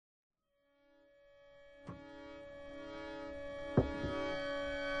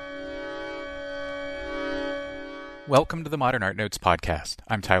Welcome to the Modern Art Notes podcast.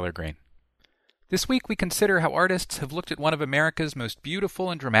 I'm Tyler Green. This week we consider how artists have looked at one of America's most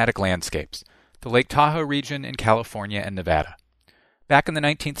beautiful and dramatic landscapes, the Lake Tahoe region in California and Nevada. Back in the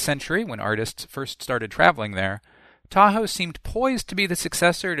 19th century, when artists first started traveling there, Tahoe seemed poised to be the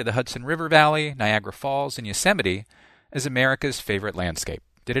successor to the Hudson River Valley, Niagara Falls, and Yosemite as America's favorite landscape.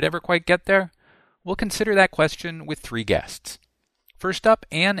 Did it ever quite get there? We'll consider that question with three guests. First up,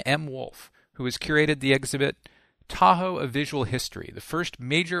 Anne M. Wolfe, who has curated the exhibit Tahoe, A Visual History, the first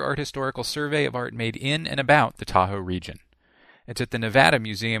major art historical survey of art made in and about the Tahoe region. It's at the Nevada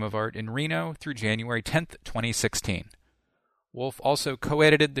Museum of Art in Reno through January 10, 2016. Wolfe also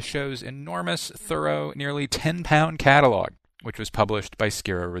co-edited the show's enormous, thorough, nearly 10-pound catalog, which was published by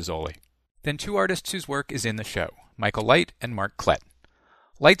Skira Rizzoli. Then two artists whose work is in the show, Michael Light and Mark Klett.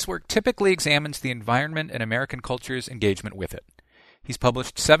 Light's work typically examines the environment and American culture's engagement with it. He's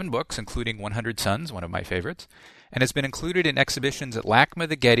published 7 books, including 100 Suns, one of my favorites, and has been included in exhibitions at LACMA,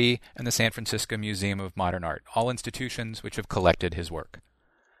 the Getty, and the San Francisco Museum of Modern Art, all institutions which have collected his work.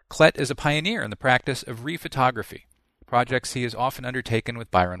 Klett is a pioneer in the practice of rephotography, projects he has often undertaken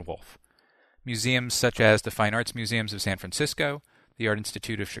with Byron Wolfe. Museums such as the Fine Arts Museums of San Francisco, the Art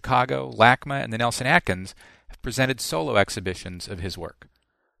Institute of Chicago, LACMA, and the Nelson Atkins have presented solo exhibitions of his work.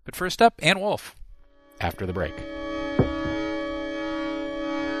 But first up, Anne Wolfe, after the break.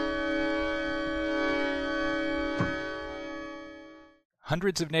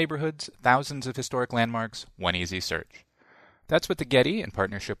 Hundreds of neighborhoods, thousands of historic landmarks, one easy search. That's what the Getty, in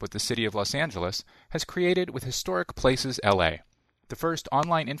partnership with the City of Los Angeles, has created with Historic Places LA, the first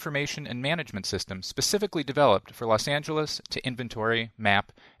online information and management system specifically developed for Los Angeles to inventory,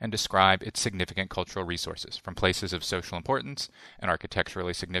 map, and describe its significant cultural resources, from places of social importance and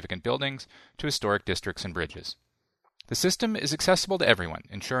architecturally significant buildings to historic districts and bridges. The system is accessible to everyone,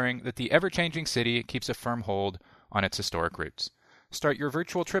 ensuring that the ever-changing city keeps a firm hold on its historic roots. Start your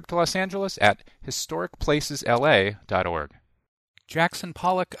virtual trip to Los Angeles at historicplacesla.org. Jackson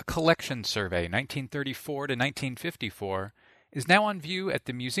Pollock A Collection Survey, 1934 to 1954, is now on view at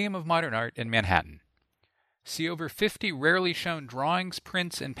the Museum of Modern Art in Manhattan. See over 50 rarely shown drawings,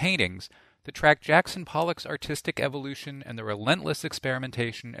 prints, and paintings that track Jackson Pollock's artistic evolution and the relentless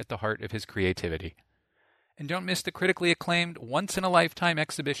experimentation at the heart of his creativity. And don't miss the critically acclaimed once-in-a-lifetime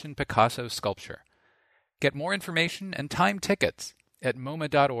exhibition Picasso Sculpture. Get more information and time tickets at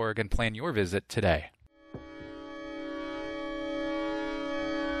MoMA.org and plan your visit today.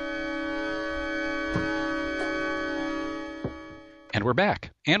 And we're back.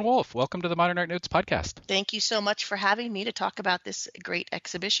 Anne Wolfe, welcome to the Modern Art Notes podcast. Thank you so much for having me to talk about this great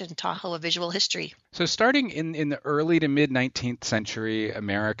exhibition, Tahoe, A Visual History. So starting in the early to mid-19th century,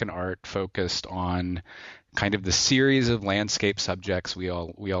 American art focused on kind of the series of landscape subjects we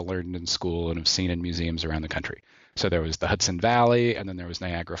all learned in school and have seen in museums around the country. So there was the Hudson Valley, and then there was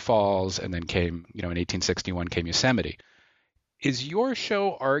Niagara Falls, and then came, in 1861 came Yosemite. Is your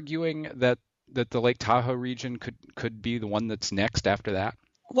show arguing that the Lake Tahoe region could be the one that's next after that?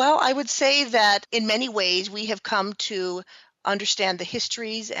 Well, I would say that in many ways we have come to understand the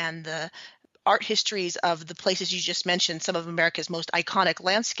histories and the art histories of the places you just mentioned, some of America's most iconic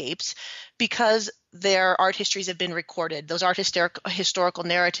landscapes, because their art histories have been recorded. Those art historical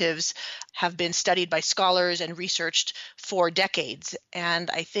narratives have been studied by scholars and researched for decades. And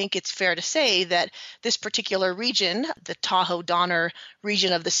I think it's fair to say that this particular region, the Tahoe-Donner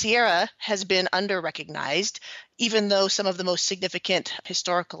region of the Sierra, has been under-recognized, even though some of the most significant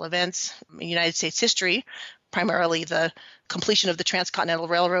historical events in United States history, primarily the completion of the Transcontinental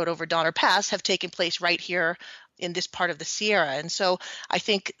Railroad over Donner Pass, have taken place right here in this part of the Sierra. And so I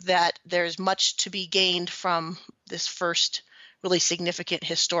think that there's much to be gained from this first really significant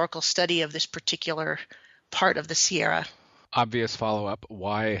historical study of this particular part of the Sierra. Obvious follow-up,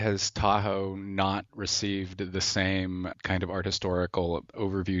 why has Tahoe not received the same kind of art historical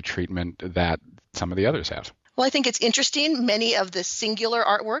overview treatment that some of the others have? Well, I think it's interesting. Many of the singular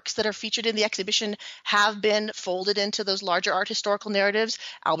artworks that are featured in the exhibition have been folded into those larger art historical narratives.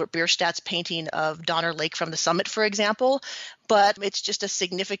 Albert Bierstadt's painting of Donner Lake from the summit, for example. But it's just a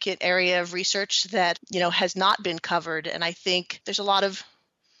significant area of research that, has not been covered. And I think there's a lot of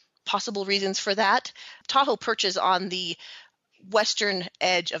possible reasons for that. Tahoe perches on the western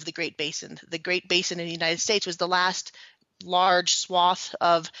edge of the Great Basin. The Great Basin in the United States was the last large swath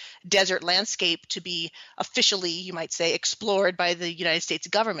of desert landscape to be officially, you might say, explored by the United States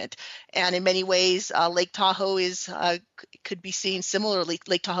government. And in many ways, Lake Tahoe could be seen similarly,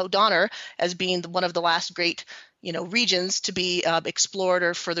 Lake Tahoe-Donner, as being one of the last great regions to be explored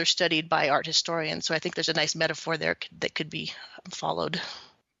or further studied by art historians. So I think there's a nice metaphor there that could be followed.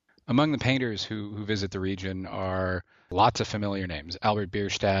 Among the painters who visit the region are lots of familiar names: Albert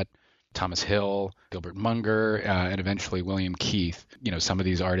Bierstadt, Thomas Hill, Gilbert Munger, and eventually William Keith. Some of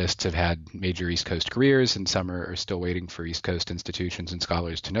these artists have had major East Coast careers, and some are still waiting for East Coast institutions and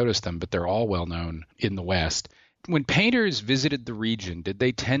scholars to notice them, but they're all well known in the West. When painters visited the region, did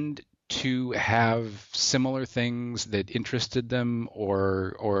they tend to have similar things that interested them,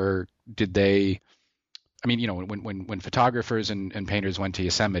 or did they? I mean, when photographers and painters went to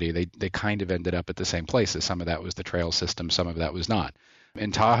Yosemite, they kind of ended up at the same places. Some of that was the trail system, some of that was not.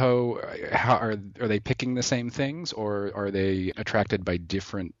 In Tahoe, are they picking the same things, or are they attracted by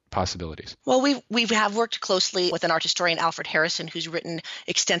different possibilities? Well, we have worked closely with an art historian, Alfred Harrison, who's written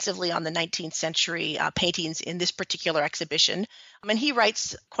extensively on the 19th century paintings in this particular exhibition. And he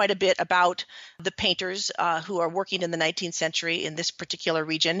writes quite a bit about the painters who are working in the 19th century in this particular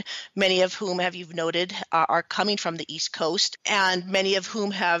region, many of whom, have you've noted, are coming from the East Coast, and many of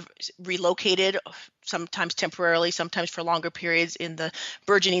whom have relocated, sometimes temporarily, sometimes for longer periods, in the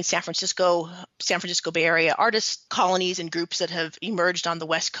burgeoning San Francisco Bay Area artist colonies and groups that have emerged on the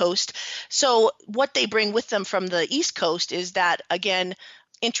West Coast. So what they bring with them from the East Coast is that, again,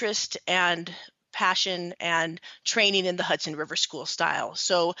 interest and passion and training in the Hudson River School style.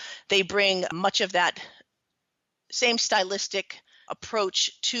 So they bring much of that same stylistic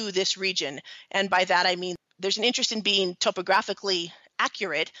approach to this region. And by that, I mean there's an interest in being topographically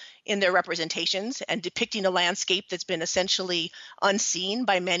accurate in their representations and depicting a landscape that's been essentially unseen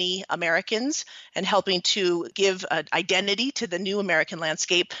by many Americans and helping to give an identity to the new American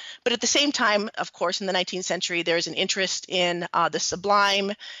landscape. But at the same time, of course, in the 19th century, there's an interest in the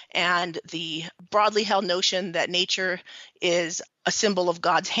sublime and the broadly held notion that nature is a symbol of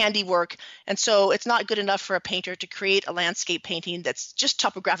God's handiwork. And so it's not good enough for a painter to create a landscape painting that's just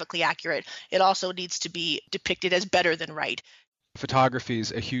topographically accurate. It also needs to be depicted as better than right. Photography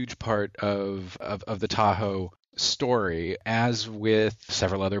is a huge part of the Tahoe story. As with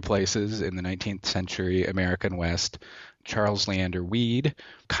several other places in the 19th century American West, Charles Leander Weed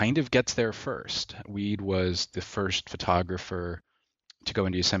kind of gets there first. Weed was the first photographer to go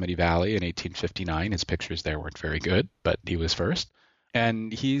into Yosemite Valley in 1859. His pictures there weren't very good, but he was first.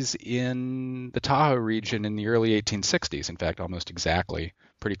 And he's in the Tahoe region in the early 1860s, in fact, almost exactly,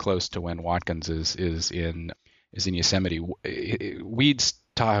 pretty close to when Watkins is in Yosemite. Weed's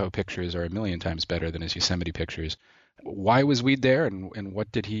Tahoe pictures are a million times better than his Yosemite pictures. Why was Weed there, and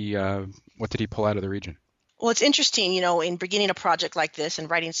what did he pull out of the region? Well, it's interesting, in beginning a project like this and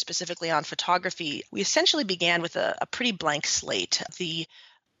writing specifically on photography, we essentially began with a pretty blank slate. The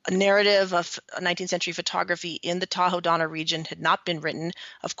narrative of 19th century photography in the Tahoe-Donna region had not been written.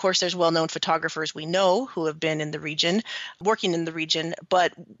 Of course, there's well-known photographers we know who have been in the region, working in the region,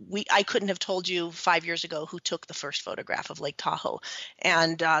 but I couldn't have told you 5 years ago who took the first photograph of Lake Tahoe.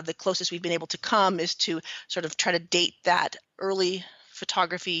 And the closest we've been able to come is to sort of try to date that early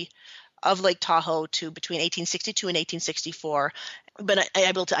photography of Lake Tahoe to between 1862 and 1864, but I'm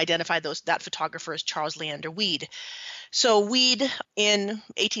able to identify that photographer as Charles Leander Weed. So Weed in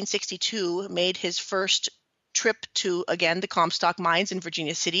 1862 made his first trip to, again, the Comstock mines in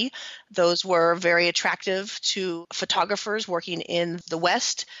Virginia City. Those were very attractive to photographers working in the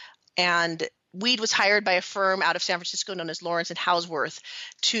West, and Weed was hired by a firm out of San Francisco known as Lawrence and Houseworth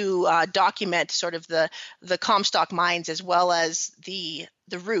to document sort of the Comstock mines as well as the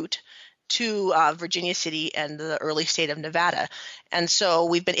route to Virginia City and the early state of Nevada. And so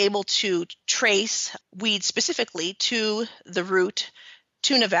we've been able to trace Weed specifically to the route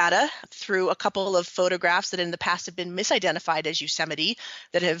to Nevada through a couple of photographs that in the past have been misidentified as Yosemite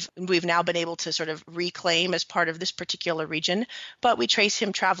that we've now been able to sort of reclaim as part of this particular region. But we trace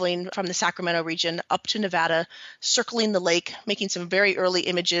him traveling from the Sacramento region up to Nevada, circling the lake, making some very early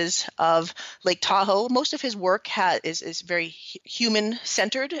images of Lake Tahoe. Most of his work is very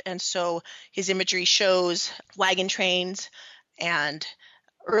human-centered, and so his imagery shows wagon trains and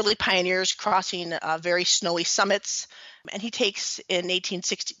early pioneers crossing very snowy summits. And he takes in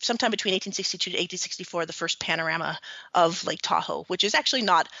 1860, sometime between 1862 to 1864, the first panorama of Lake Tahoe, which is actually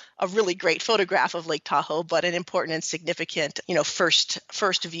not a really great photograph of Lake Tahoe, but an important and significant,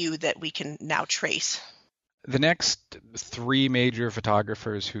 first view that we can now trace. The next three major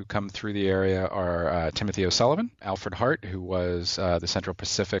photographers who come through the area are Timothy O'Sullivan, Alfred Hart, who was the Central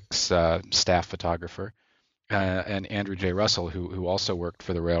Pacific's staff photographer, and Andrew J. Russell, who also worked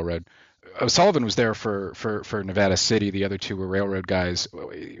for the railroad. O'Sullivan was there for Nevada City. The other two were railroad guys.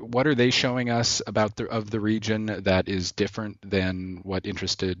 What are they showing us about the region that is different than what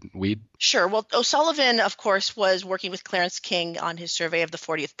interested Weed? Sure. Well, O'Sullivan, of course, was working with Clarence King on his survey of the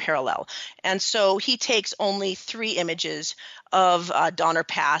 40th parallel. And so he takes only 3 images of Donner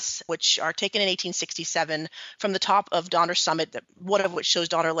Pass, which are taken in 1867 from the top of Donner Summit, one of which shows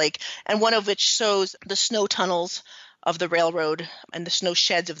Donner Lake, and one of which shows the snow tunnels of the railroad and the snow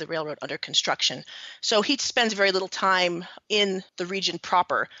sheds of the railroad under construction. So he spends very little time in the region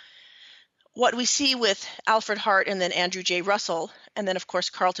proper. What we see with Alfred Hart and then Andrew J. Russell, and then, of course,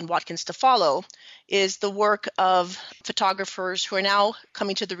 Carleton Watkins to follow, is the work of photographers who are now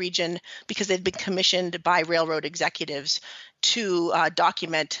coming to the region because they've been commissioned by railroad executives to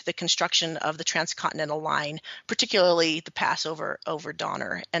document the construction of the transcontinental line, particularly the pass over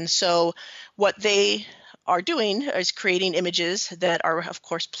Donner. And so what they are doing is creating images that are, of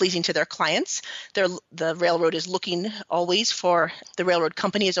course, pleasing to their clients. The railroad is looking always for, the railroad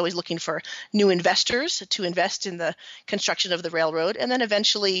company is always looking for new investors to invest in the construction of the railroad, and then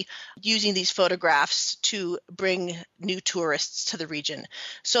eventually using these photographs to bring new tourists to the region.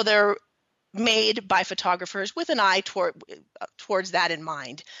 So they're made by photographers with an eye towards that in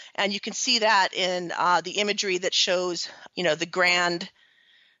mind. And you can see that in the imagery that shows, the grand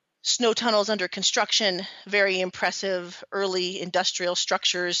snow tunnels under construction, very impressive early industrial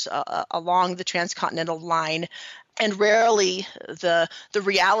structures along the transcontinental line, and rarely the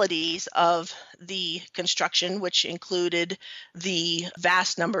realities of the construction, which included the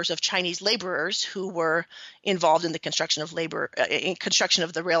vast numbers of Chinese laborers who were involved in the construction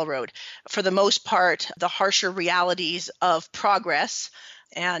of the railroad. For the most part, the harsher realities of progress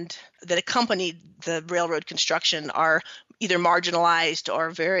and that accompanied the railroad construction are either marginalized or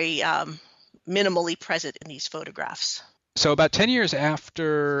very minimally present in these photographs. So about 10 years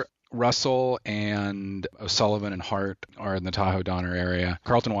after Russell and O'Sullivan and Hart are in the Tahoe Donner area,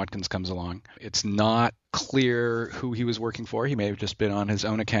 Carleton Watkins comes along. It's not clear who he was working for. He may have just been on his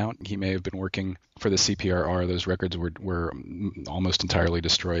own account. He may have been working for the CPRR. Those records were almost entirely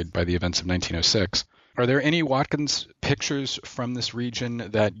destroyed by the events of 1906. Are there any Watkins pictures from this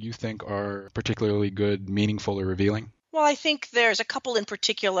region that you think are particularly good, meaningful, or revealing? Well, I think there's a couple in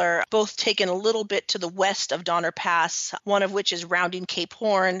particular, both taken a little bit to the west of Donner Pass, one of which is rounding Cape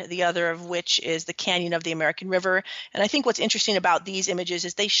Horn, the other of which is the canyon of the American River. And I think what's interesting about these images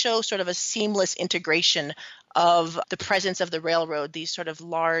is they show sort of a seamless integration of the presence of the railroad, these sort of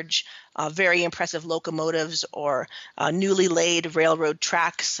large, very impressive locomotives or newly laid railroad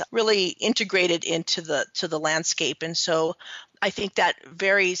tracks really integrated into the landscape. And so I think that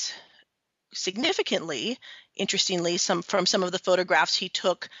varies significantly, interestingly, from some of the photographs he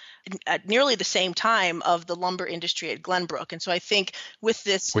took at nearly the same time of the lumber industry at Glenbrook. And so I think with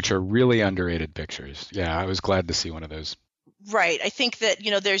this, which are really underrated pictures. Yeah, I was glad to see one of those. Right. I think that,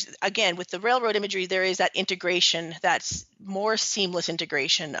 there's, again, with the railroad imagery, there is that integration, that's more seamless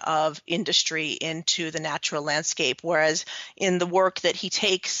integration of industry into the natural landscape. Whereas in the work that he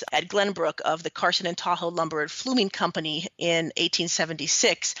takes at Glenbrook of the Carson and Tahoe Lumber and Fluming Company in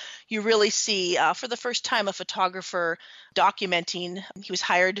 1876, you really see for the first time a photographer documenting. He was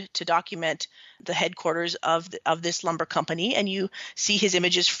hired to document the headquarters of this lumber company, and you see his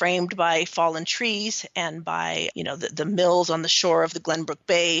images framed by fallen trees and by the mills on the shore of the Glenbrook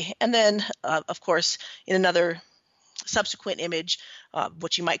Bay, and then of course in another subsequent image,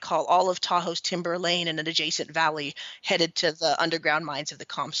 what you might call all of Tahoe's timber lane and an adjacent valley headed to the underground mines of the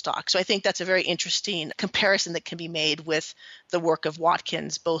Comstock. So I think that's a very interesting comparison that can be made with the work of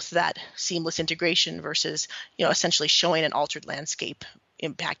Watkins, both that seamless integration versus essentially showing an altered landscape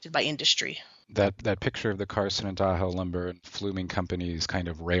impacted by industry. That picture of the Carson and Tahoe Lumber and Fluming Company's kind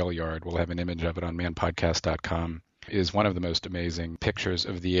of rail yard, we'll have an image of it on manpodcast.com, is one of the most amazing pictures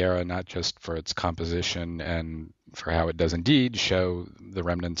of the era, not just for its composition and for how it does indeed show the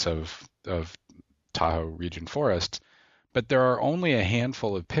remnants of Tahoe region forests, but there are only a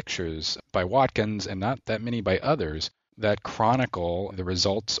handful of pictures by Watkins and not that many by others that chronicle the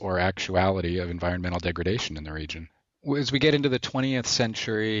results or actuality of environmental degradation in the region. As we get into the 20th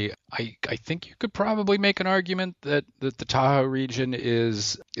century, I think you could probably make an argument that the Tahoe region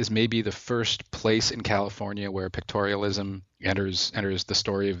is maybe the first place in California where pictorialism enters the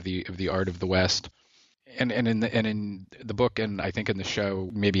story of the art of the West. And in the book, and I think in the show,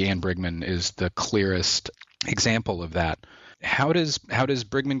 maybe Anne Brigman is the clearest example of that. How does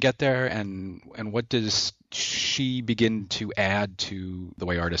Brigman get there, and what does she begin to add to the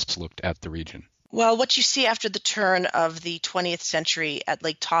way artists looked at the region? Well, what you see after the turn of the 20th century at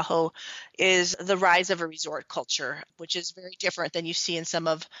Lake Tahoe is the rise of a resort culture, which is very different than you see in some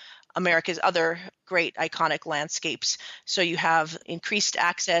of America's other great iconic landscapes. So you have increased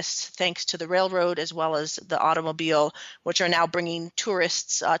access thanks to the railroad as well as the automobile, which are now bringing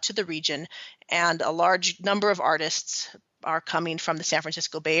tourists to the region. And a large number of artists are coming from the San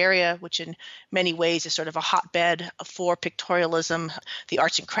Francisco Bay Area, which in many ways is sort of a hotbed for pictorialism, the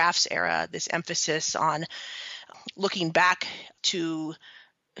arts and crafts era, this emphasis on looking back to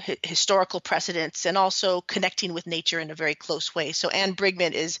historical precedents and also connecting with nature in a very close way. So Anne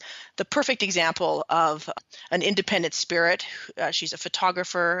Brigman is the perfect example of an independent spirit. She's a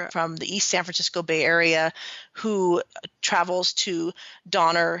photographer from the East San Francisco Bay Area who travels to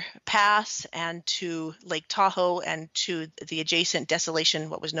Donner Pass and to Lake Tahoe and to the adjacent Desolation,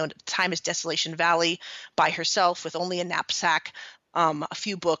 what was known at the time as Desolation Valley, by herself with only a knapsack, a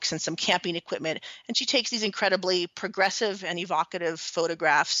few books and some camping equipment. And she takes these incredibly progressive and evocative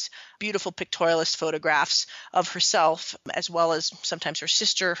photographs, beautiful pictorialist photographs of herself, as well as sometimes her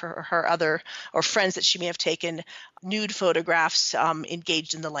sister, her other, or friends that she may have taken, nude photographs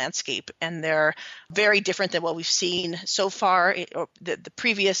engaged in the landscape. And they're very different than what we've seen so far. The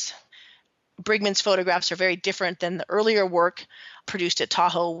previous Brigman's photographs are very different than the earlier work produced at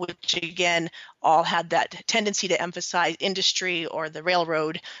Tahoe, which again all had that tendency to emphasize industry or the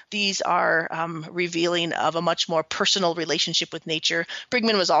railroad. These are revealing of a much more personal relationship with nature.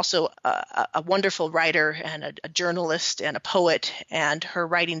 Brigman was also a wonderful writer and a journalist and a poet, and her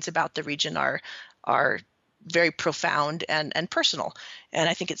writings about the region are very profound and personal. And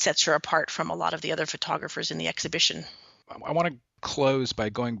I think it sets her apart from a lot of the other photographers in the exhibition. I want to close by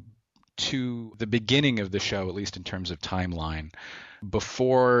going to the beginning of the show, at least in terms of timeline.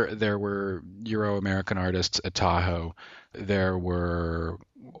 Before there were Euro-American artists at Tahoe, there were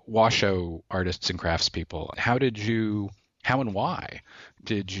Washoe artists and craftspeople. How and why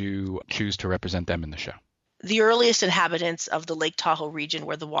did you choose to represent them in the show? The earliest inhabitants of the Lake Tahoe region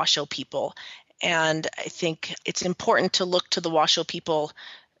were the Washoe people. And I think it's important to look to the Washoe people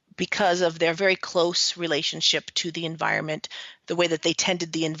because of their very close relationship to the environment, the way that they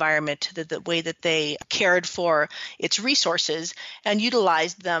tended the environment, the way that they cared for its resources and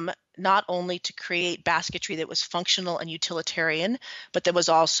utilized them not only to create basketry that was functional and utilitarian, but that was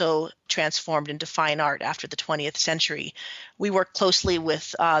also transformed into fine art after the 20th century. We work closely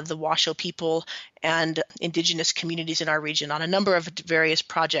with the Washoe people and indigenous communities in our region on a number of various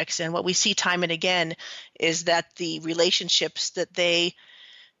projects. And what we see time and again is that the relationships that they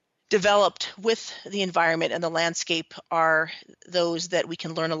developed with the environment and the landscape are those that we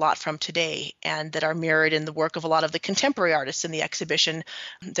can learn a lot from today and that are mirrored in the work of a lot of the contemporary artists in the exhibition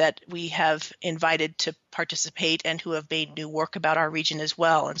that we have invited to participate and who have made new work about our region as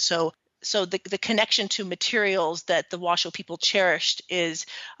well. And so the connection to materials that the Washoe people cherished is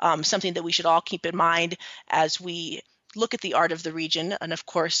something that we should all keep in mind as we look at the art of the region and, of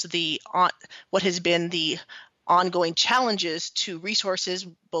course, what has been the ongoing challenges to resources,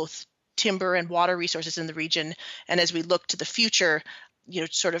 both timber and water resources in the region. And as we look to the future,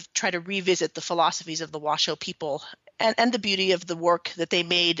 sort of try to revisit the philosophies of the Washoe people and the beauty of the work that they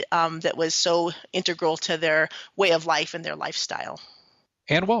made that was so integral to their way of life and their lifestyle.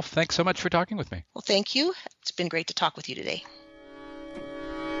 Ann Wolfe, thanks so much for talking with me. Well, thank you. It's been great to talk with you today.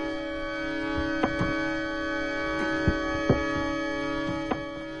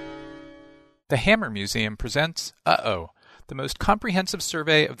 The Hammer Museum presents Uh-Oh, the most comprehensive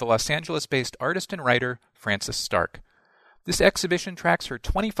survey of the Los Angeles-based artist and writer Frances Stark. This exhibition tracks her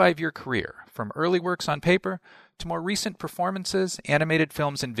 25-year career, from early works on paper to more recent performances, animated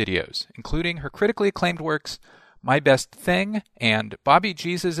films, and videos, including her critically acclaimed works My Best Thing and Bobby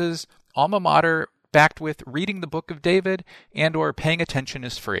Jesus's alma mater, backed with Reading the Book of David and or Paying Attention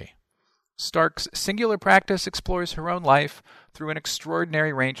is Free. Stark's singular practice explores her own life through an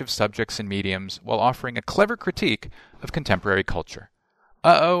extraordinary range of subjects and mediums while offering a clever critique of contemporary culture.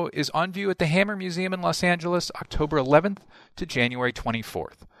 Uh-Oh is on view at the Hammer Museum in Los Angeles, October 11th to January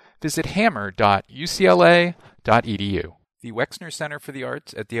 24th. Visit hammer.ucla.edu. The Wexner Center for the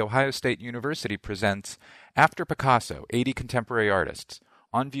Arts at The Ohio State University presents After Picasso, 80 Contemporary Artists,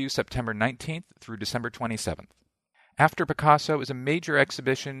 on view September 19th through December 27th. After Picasso is a major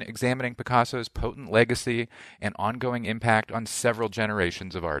exhibition examining Picasso's potent legacy and ongoing impact on several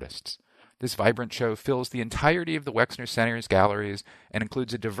generations of artists. This vibrant show fills the entirety of the Wexner Center's galleries and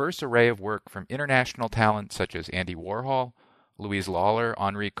includes a diverse array of work from international talent such as Andy Warhol, Louise Lawler,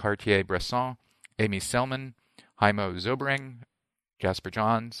 Henri Cartier-Bresson, Amy Selman, Heimo Zobring, Jasper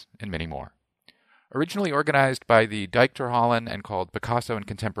Johns, and many more. Originally organized by the Dijkterhallen and called Picasso and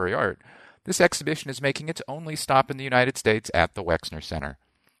Contemporary Art, this exhibition is making its only stop in the United States at the Wexner Center.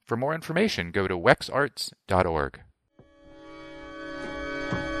 For more information, go to wexarts.org.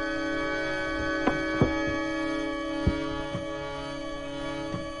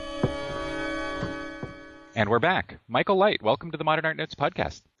 And we're back. Michael Light, welcome to the Modern Art Notes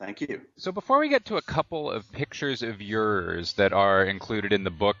podcast. Thank you. So before we get to a couple of pictures of yours that are included in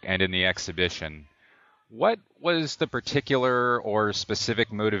the book and in the exhibition, what was the particular or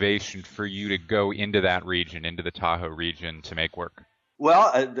specific motivation for you to go into that region, into the Tahoe region, to make work?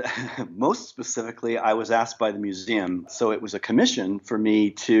 Well, most specifically, I was asked by the museum. So it was a commission for me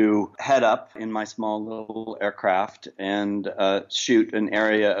to head up in my small little aircraft and shoot an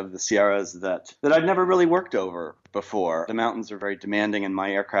area of the Sierras that I'd never really worked over before. The mountains are very demanding, and my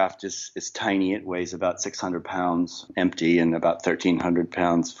aircraft is tiny. It weighs about 600 pounds empty and about 1,300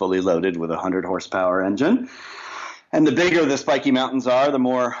 pounds fully loaded with a 100 horsepower engine. And the bigger the spiky mountains are, the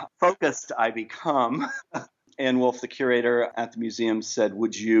more focused I become. And Wolfe, the curator at the museum, said,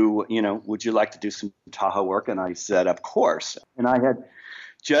 would you like to do some Tahoe work? And I said, of course. And I had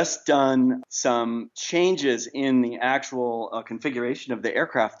just done some changes in the actual configuration of the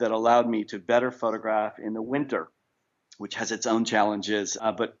aircraft that allowed me to better photograph in the winter, which has its own challenges.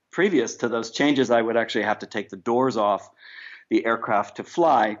 But previous to those changes, I would actually have to take the doors off the aircraft to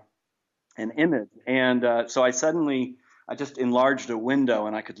fly and image. And so I just enlarged a window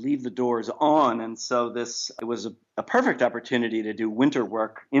and I could leave the doors on. And so it was a perfect opportunity to do winter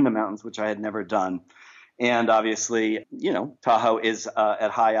work in the mountains, which I had never done. And obviously, Tahoe is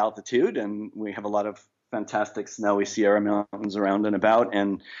at high altitude, and we have a lot of fantastic snowy Sierra mountains around and about,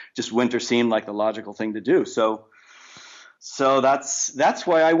 and just winter seemed like the logical thing to do. So that's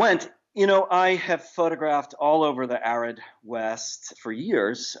why I went. I have photographed all over the arid West for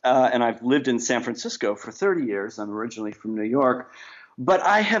years, and I've lived in San Francisco for 30 years. I'm originally from New York, but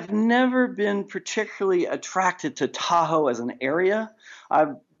I have never been particularly attracted to Tahoe as an area.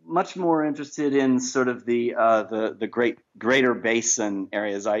 I'm much more interested in sort of the greater basin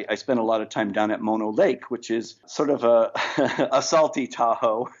areas. I spent a lot of time down at Mono Lake, which is sort of a salty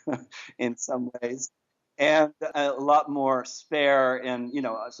Tahoe in some ways, and a lot more spare and,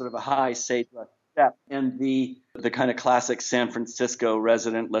 sort of a high sagebrush steppe. And the kind of classic San Francisco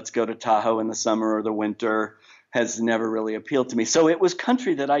resident, let's go to Tahoe in the summer or the winter, has never really appealed to me. So it was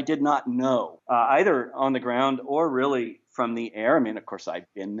country that I did not know, either on the ground or really from the air. I mean, of course, I'd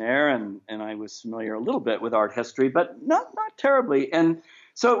been there and I was familiar a little bit with art history, but not terribly. And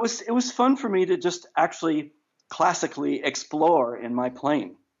so it was fun for me to just actually classically explore in my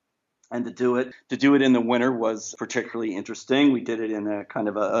plane. And to do it in the winter was particularly interesting. We did it in a kind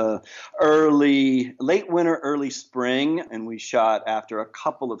of a late winter, early spring, and we shot after a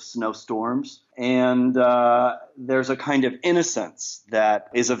couple of snowstorms. And there's a kind of innocence that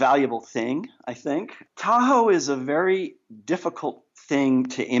is a valuable thing, I think. Tahoe is a very difficult thing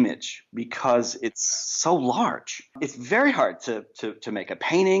to image because it's so large. It's very hard to make a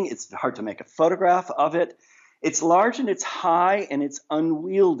painting. It's hard to make a photograph of it. It's large and it's high and it's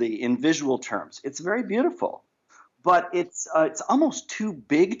unwieldy in visual terms. It's very beautiful, but it's almost too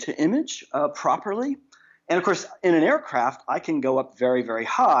big to image properly. And of course, in an aircraft, I can go up very, very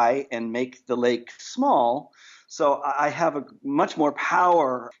high and make the lake small. So I have a much more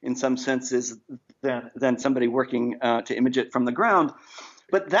power in some senses than somebody working to image it from the ground.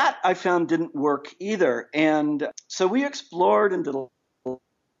 But that I found didn't work either. And so we explored and did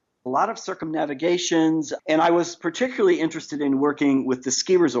a lot of circumnavigations, and I was particularly interested in working with the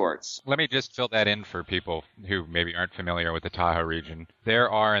ski resorts. Let me just fill that in for people who maybe aren't familiar with the Tahoe region.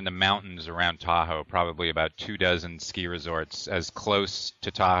 There are in the mountains around Tahoe probably about 24 ski resorts, as close to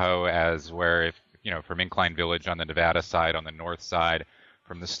Tahoe as where, from Incline Village on the Nevada side, on the north side,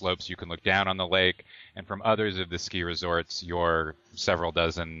 from the slopes you can look down on the lake, and from others of the ski resorts you're several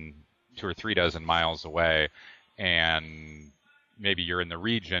dozen, 2 or 3 dozen miles away, and maybe you're in the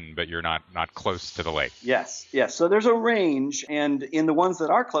region, but you're not close to the lake. Yes. So there's a range, and in the ones that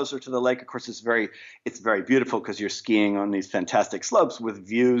are closer to the lake, of course, it's very beautiful because you're skiing on these fantastic slopes with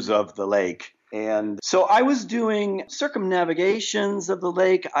views of the lake. And so I was doing circumnavigations of the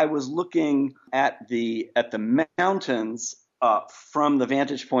lake. I was looking at the mountains from the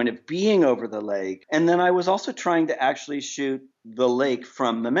vantage point of being over the lake, and then I was also trying to actually shoot the lake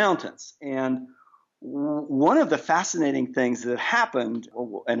from the mountains. And one of the fascinating things that happened,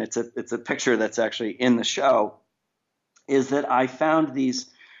 and it's a picture that's actually in the show, is that I found these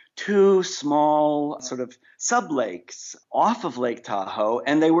 2 small sort of sublakes off of Lake Tahoe,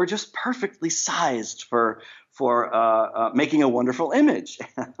 and they were just perfectly sized for making a wonderful image.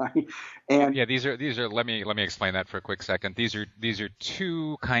 And yeah, these are. Let me explain that for a quick second. These are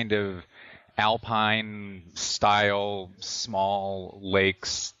 2 kind of alpine style small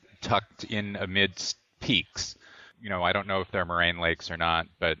lakes tucked in amidst peaks. I don't know if they're moraine lakes or not,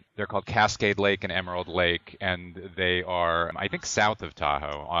 but they're called Cascade Lake and Emerald Lake, and they are, I think, south of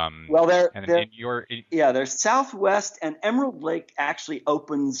Tahoe. Well, and they're in your yeah, they're southwest, and Emerald Lake actually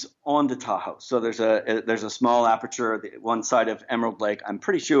opens onto Tahoe. So there's a small aperture at one side of Emerald Lake, I'm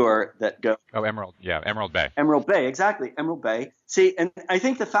pretty sure, that goes. oh, Emerald Bay. Emerald Bay, exactly, Emerald Bay. See, and I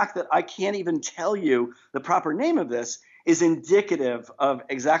think the fact that I can't even tell you the proper name of this is indicative of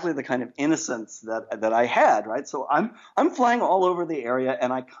exactly the kind of innocence that I had, right? So I'm flying all over the area,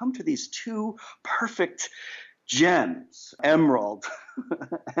 and I come to these two perfect gems: Emerald,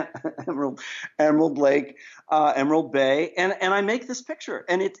 Emerald Lake, Emerald Bay, and I make this picture,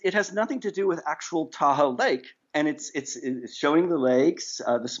 and it has nothing to do with actual Tahoe Lake. And it's showing the lakes,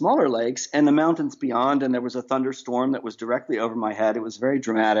 the smaller lakes, and the mountains beyond. And there was a thunderstorm that was directly over my head. It was very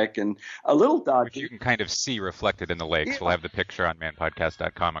dramatic and a little dodgy. Which you can kind of see reflected in the lakes. Yeah. We'll have the picture on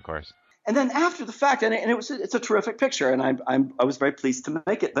manpodcast.com, of course. And then after the fact, and it's a terrific picture, and I was very pleased to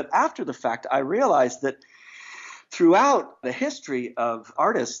make it. But after the fact, I realized that throughout the history of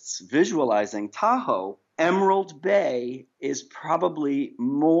artists visualizing Tahoe, Emerald Bay is probably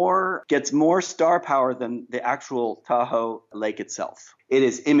gets more star power than the actual Tahoe Lake itself. It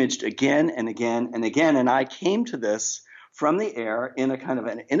is imaged again and again and again, and I came to this from the air in a kind of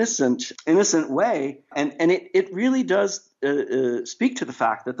an innocent way, and it really does speak to the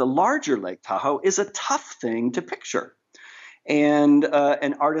fact that the larger Lake Tahoe is a tough thing to picture. And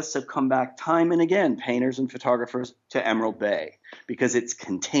artists have come back time and again, painters and photographers, to Emerald Bay because it's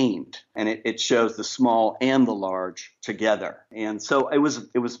contained and it shows the small and the large together. And so it was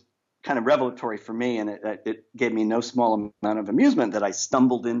kind of revelatory for me, and it gave me no small amount of amusement that I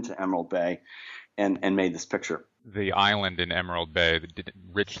stumbled into Emerald Bay and made this picture. The island in Emerald Bay, the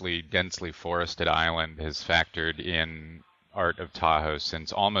richly, densely forested island, has factored in art of Tahoe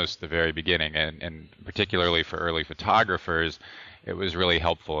since almost the very beginning, and particularly for early photographers, it was really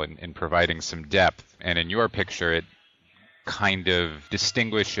helpful in providing some depth. And in your picture, it kind of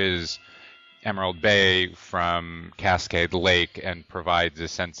distinguishes Emerald Bay from Cascade Lake and provides a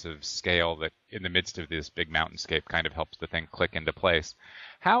sense of scale that in the midst of this big mountainscape kind of helps the thing click into place.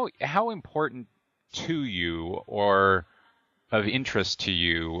 How important to you or of interest to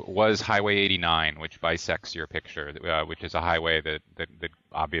you was Highway 89, which bisects your picture, which is a highway that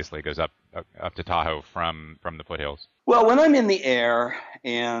obviously goes up to Tahoe from the foothills? Well, when I'm in the air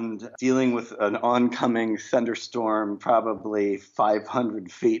and dealing with an oncoming thunderstorm, probably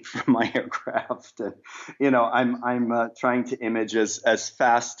 500 feet from my aircraft, and I'm trying to image as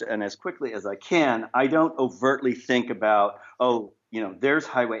fast and as quickly as I can, I don't overtly think about, there's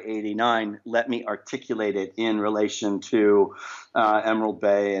Highway 89. Let me articulate it in relation to Emerald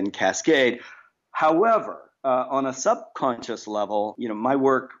Bay and Cascade. However, on a subconscious level, my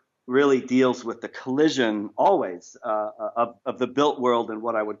work really deals with the collision always of the built world and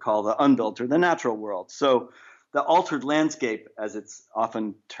what I would call the unbuilt or the natural world. So the altered landscape, as it's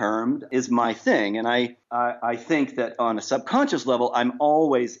often termed, is my thing. And I think that on a subconscious level, I'm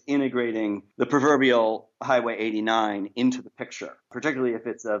always integrating the proverbial Highway 89 into the picture, particularly if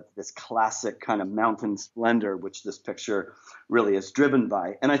it's of this classic kind of mountain splendor, which this picture really is driven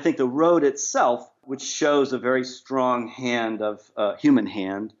by. And I think the road itself, which shows a very strong hand of human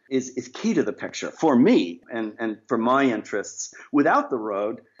hand, is key to the picture for me and for my interests. Without the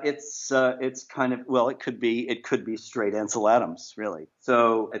road, it's kind of, well, it could be straight Ansel Adams, really.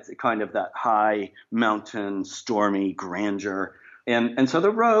 So it's kind of that high mountain, stormy grandeur. And so the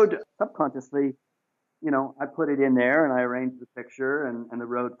road, subconsciously, I put it in there and I arranged the picture, and the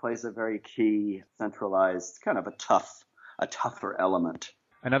road plays a very key, centralized, kind of a tougher element.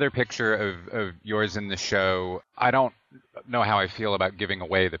 Another picture of yours in the show, I don't know how I feel about giving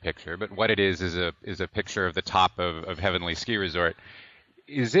away the picture, but what it is a picture of the top of Heavenly Ski Resort.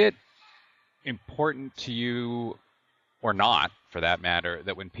 Is it important to you, or not, for that matter,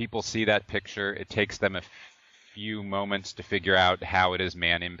 that when people see that picture, it takes them a few moments to figure out how it is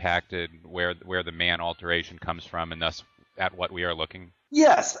man impacted, where the man alteration comes from, and thus at what we are looking?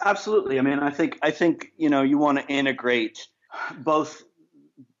 Yes, absolutely. I mean, I think you want to integrate both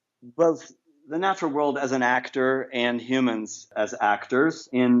the natural world as an actor and humans as actors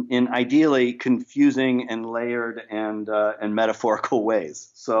in ideally confusing and layered and metaphorical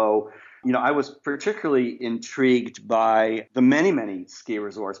ways. So, I was particularly intrigued by the many, many ski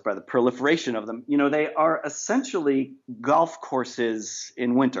resorts, by the proliferation of them. They are essentially golf courses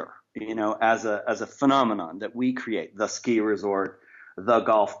in winter, as a phenomenon that we create, the ski resort the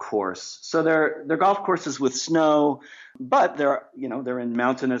golf course. So they're golf courses with snow, but they're in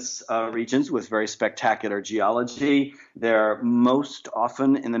mountainous regions with very spectacular geology. They're most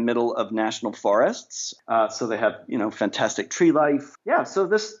often in the middle of national forests, so they have fantastic tree life. Yeah, so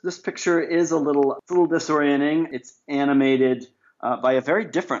this picture is a little disorienting. It's animated by a very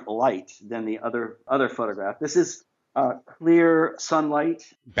different light than the other photograph. This is clear sunlight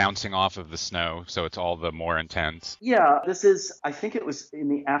bouncing off of the snow, so it's all the more intense. Yeah, I think it was in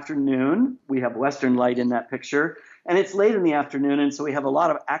the afternoon. We have western light in that picture, and it's late in the afternoon, and so we have a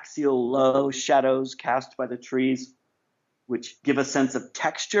lot of axial low shadows cast by the trees, which give a sense of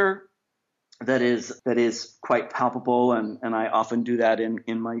texture that is quite palpable, and I often do that in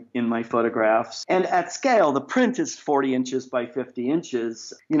my photographs. And at scale, the print is 40 inches by 50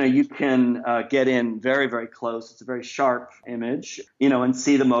 inches. You can get in very, very close. It's a very sharp image, and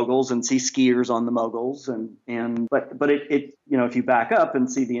see the moguls and see skiers on the moguls, but it if you back up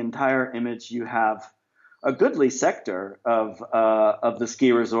and see the entire image, you have a goodly sector of the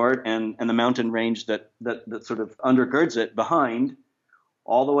ski resort and the mountain range that sort of undergirds it behind,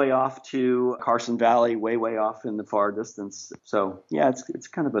 all the way off to Carson Valley, way off in the far distance. So yeah, it's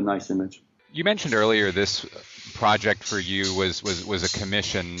kind of a nice image. You mentioned earlier this project for you was a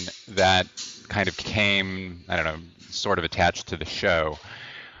commission that kind of came, I don't know, sort of attached to the show.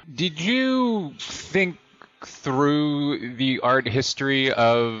 Did you think through the art history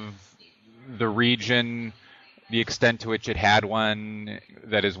of the region, the extent to which it had one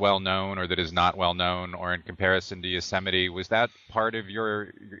that is well known or that is not well known, or in comparison to Yosemite? Was that part of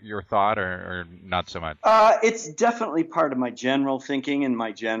your thought, or not so much? It's definitely part of my general thinking and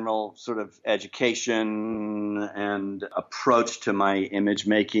my general sort of education and approach to my image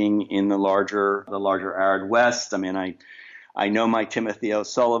making in the larger arid West. I mean, I know my Timothy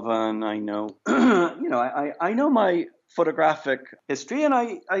O'Sullivan. I know I know my photographic history, and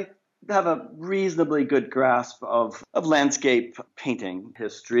I have a reasonably good grasp of landscape painting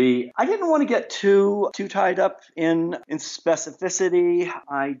history. I didn't want to get too tied up in specificity.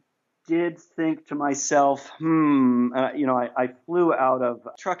 I did think to myself, I flew out of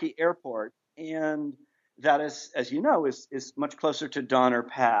Truckee Airport, and that is, as you know, is much closer to Donner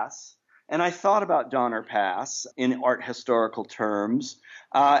Pass. And I thought about Donner Pass in art historical terms,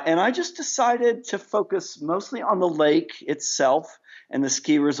 and I just decided to focus mostly on the lake itself and the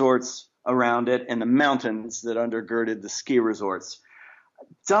ski resorts around it and the mountains that undergirded the ski resorts.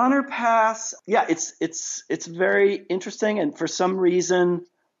 Donner Pass, yeah, it's very interesting, and for some reason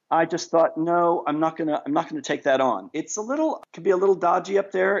I just thought, no, I'm not gonna take that on. It could be a little dodgy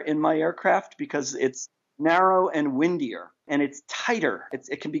up there in my aircraft because it's narrow and windier, and it's tighter.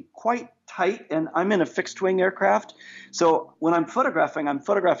 It can be quite tight, and I'm in a fixed wing aircraft, so when I'm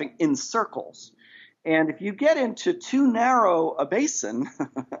photographing in circles. And if you get into too narrow a basin,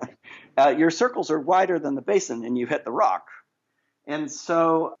 your circles are wider than the basin, and you hit the rock. And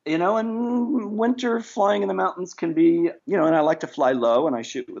so, in winter, flying in the mountains can be, and I like to fly low, and I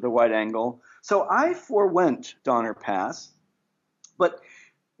shoot with a wide angle. So I forewent Donner Pass, but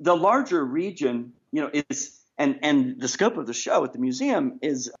the larger region, is, and the scope of the show at the museum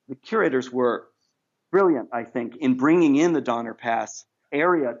is, the curators were brilliant, I think, in bringing in the Donner Pass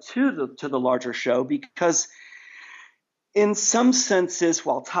area to the larger show, because in some senses,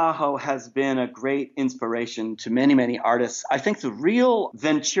 while Tahoe has been a great inspiration to many, many artists, I think the real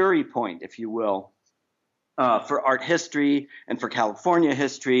Venturi point, if you will, for art history and for California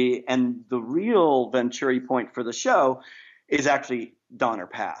history, and the real Venturi point for the show is actually Donner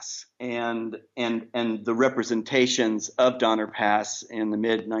Pass and the representations of Donner Pass in the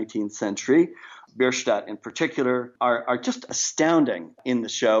mid-19th century. Bierstadt in particular are just astounding in the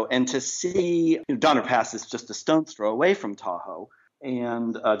show. And to see, Donner Pass is just a stone's throw away from Tahoe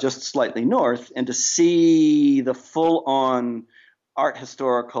and just slightly north, and to see the full-on art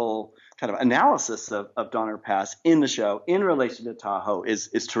historical kind of analysis of Donner Pass in the show in relation to Tahoe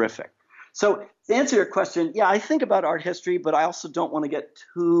is terrific. So to answer your question, yeah, I think about art history, but I also don't want to get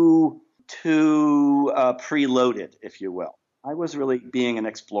too preloaded, if you will. I was really being an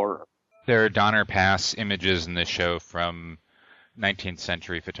explorer. There are Donner Pass images in this show from 19th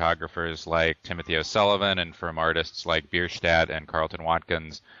century photographers like Timothy O'Sullivan and from artists like Bierstadt and Carlton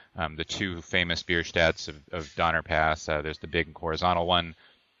Watkins, the two famous Bierstadts of Donner Pass. There's the big horizontal one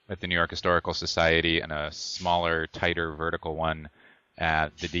at the New York Historical Society and a smaller, tighter vertical one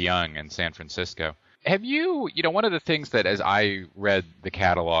at the De Young in San Francisco. Have you, one of the things that as I read the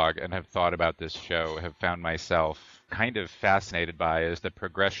catalog and have thought about this show, have found myself kind of fascinated by is the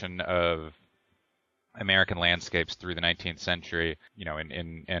progression of American landscapes through the 19th century,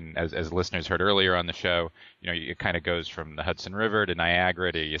 and as listeners heard earlier on the show, it kind of goes from the Hudson River to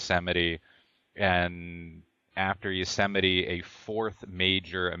Niagara to Yosemite, and after Yosemite, a fourth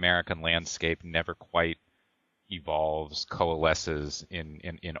major American landscape never quite evolves, coalesces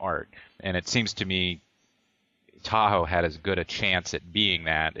in art. And it seems to me Tahoe had as good a chance at being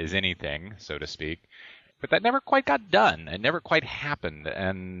that as anything, so to speak. But that never quite got done. It never quite happened.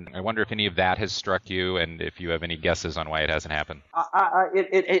 And I wonder if any of that has struck you and if you have any guesses on why it hasn't happened.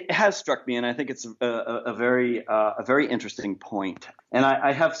 It has struck me, and I think it's a very interesting point. And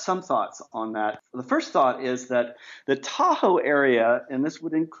I have some thoughts on that. The first thought is that the Tahoe area, and this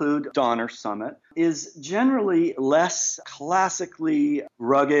would include Donner Summit, is generally less classically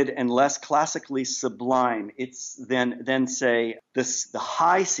rugged and less classically sublime. It's than say the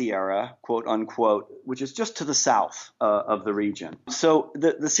High Sierra, quote unquote, which is just to the south of the region. So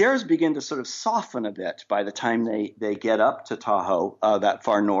the Sierras begin to sort of soften a bit by the time they get up to Tahoe, that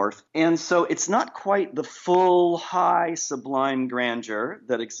far north. And so it's not quite the full high sublime grandeur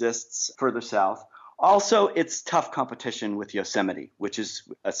that exists further south. Also, it's tough competition with Yosemite, which is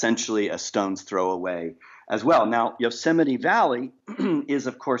essentially a stone's throw away as well. Now, Yosemite Valley is,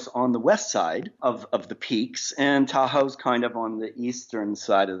 of course, on the west side of the peaks, and Tahoe's kind of on the eastern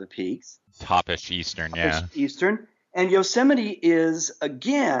side of the peaks. Topish eastern, yeah. Eastern. And Yosemite is,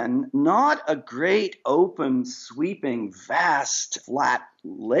 again, not a great, open, sweeping, vast, flat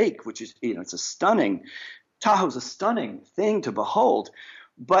lake, which is, Tahoe's a stunning thing to behold.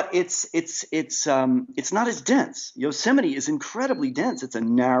 But it's not as dense. Yosemite is incredibly dense. It's a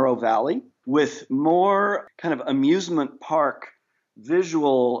narrow valley with more kind of amusement park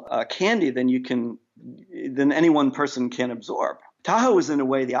visual candy than any one person can absorb. Tahoe is in a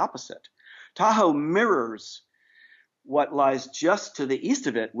way the opposite. Tahoe mirrors what lies just to the east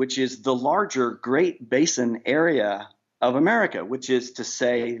of it, which is the larger Great Basin area of America, which is to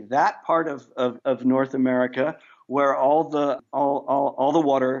say that part of North America where all the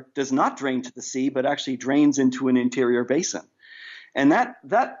water does not drain to the sea, but actually drains into an interior basin. And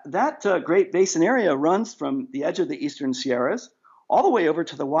that Great Basin area runs from the edge of the Eastern Sierras all the way over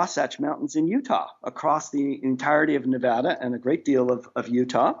to the Wasatch Mountains in Utah, across the entirety of Nevada and a great deal of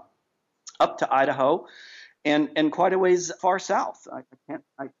Utah, up to Idaho, and quite a ways far south.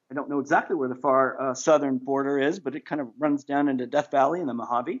 I don't know exactly where the far southern border is, but it kind of runs down into Death Valley and the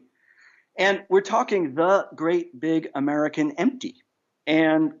Mojave. And we're talking the great big American empty.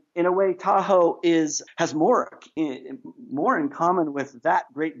 And in a way, Tahoe has more in common with that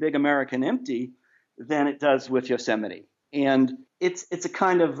great big American empty than it does with Yosemite. And it's a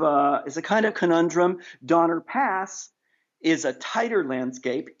kind of conundrum. Donner Pass is a tighter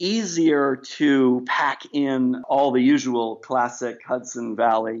landscape, easier to pack in all the usual classic Hudson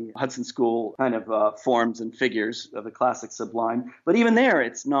School kind of forms and figures of the classic sublime. But even there,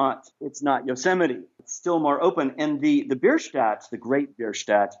 it's not Yosemite. It's still more open. And the Bierstadt, the Great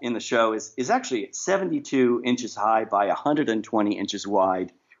Bierstadt in the show is actually 72 inches high by 120 inches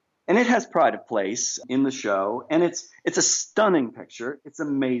wide. And it has pride of place in the show. And it's a stunning picture. It's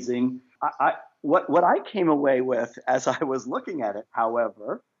amazing. What I came away with as I was looking at it,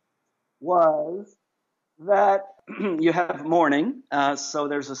 however, was that you have morning. So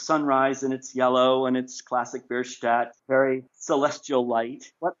there's a sunrise and it's yellow and it's classic Bierstadt, very celestial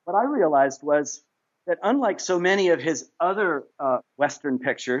light. What I realized was that unlike so many of his other Western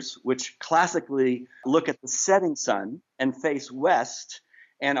pictures, which classically look at the setting sun and face west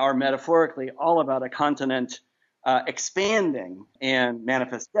and are metaphorically all about a continent expanding and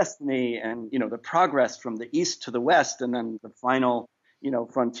manifest destiny and, the progress from the east to the west and then the final,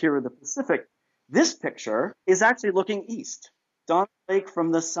 frontier of the Pacific. This picture is actually looking east. Donner Lake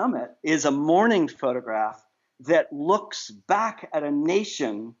from the summit is a morning photograph that looks back at a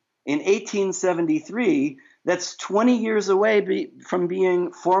nation in 1873 that's 20 years away from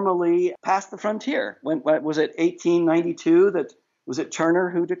being formally past the frontier. When was it 1892 was it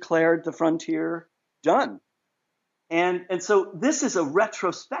Turner who declared the frontier done? And so this is a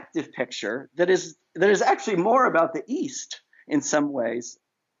retrospective picture that is actually more about the East in some ways,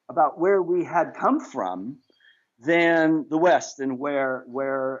 about where we had come from than the West and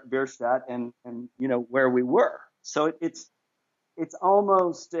where Bierstadt and where we were. So it's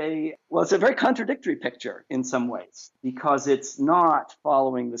almost it's a very contradictory picture in some ways because it's not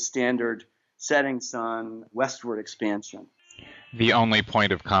following the standard setting sun westward expansion. The only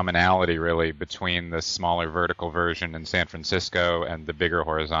point of commonality, really, between the smaller vertical version in San Francisco and the bigger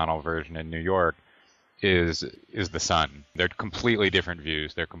horizontal version in New York is the sun. They're completely different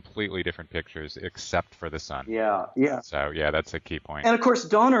views. They're completely different pictures, except for the sun. Yeah, yeah. So yeah, that's a key point. And of course,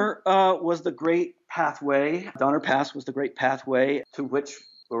 Donner was the great pathway. Donner Pass was the great pathway to which,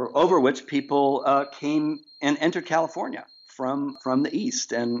 or over which, people came and entered California from the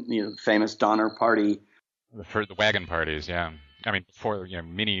east. And the famous Donner Party. For the wagon parties, yeah. I mean, for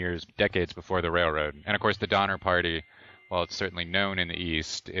many years, decades before the railroad. And of course, the Donner Party, while it's certainly known in the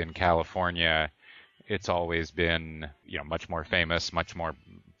East, in California, it's always been, much more famous, much more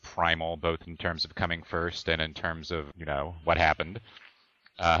primal, both in terms of coming first and in terms of, what happened.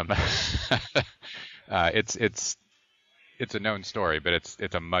 It's a known story, but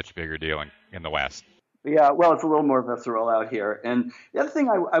it's a much bigger deal in the West. Yeah, well, it's a little more visceral out here. And the other thing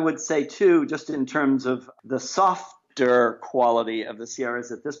I would say, too, just in terms of the softer quality of the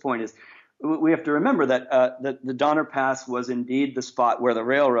Sierras at this point is we have to remember that the Donner Pass was indeed the spot where the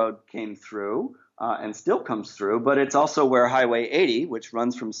railroad came through and still comes through, but it's also where Highway 80, which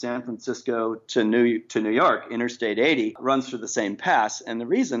runs from San Francisco to New York, Interstate 80, runs through the same pass. And the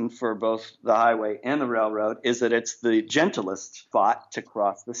reason for both the highway and the railroad is that it's the gentlest spot to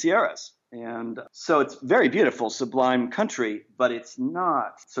cross the Sierras. And so it's very beautiful, sublime country, but it's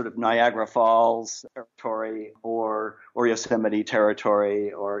not sort of Niagara Falls territory or Yosemite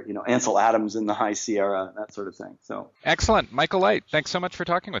territory or, Ansel Adams in the High Sierra, that sort of thing. So excellent. Michael Light, thanks so much for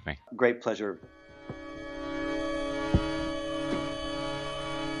talking with me. Great pleasure.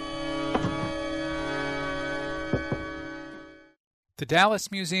 The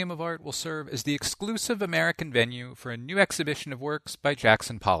Dallas Museum of Art will serve as the exclusive American venue for a new exhibition of works by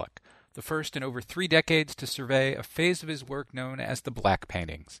Jackson Pollock, the first in over 3 decades to survey a phase of his work known as the Black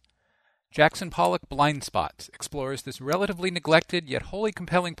Paintings. Jackson Pollock Blind Spots explores this relatively neglected yet wholly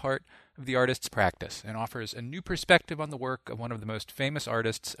compelling part of the artist's practice and offers a new perspective on the work of one of the most famous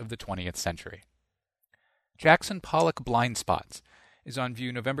artists of the 20th century. Jackson Pollock Blind Spots is on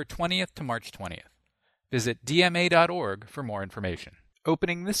view November 20th to March 20th. Visit dma.org for more information.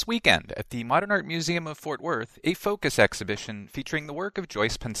 Opening this weekend at the Modern Art Museum of Fort Worth, a focus exhibition featuring the work of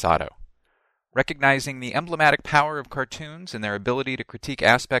Joyce Pensado. Recognizing the emblematic power of cartoons and their ability to critique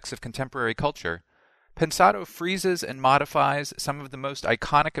aspects of contemporary culture, Pensado freezes and modifies some of the most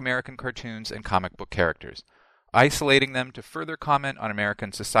iconic American cartoons and comic book characters, isolating them to further comment on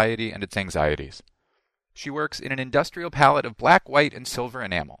American society and its anxieties. She works in an industrial palette of black, white, and silver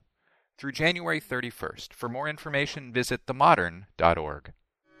enamel. Through January 31st. For more information, visit themodern.org.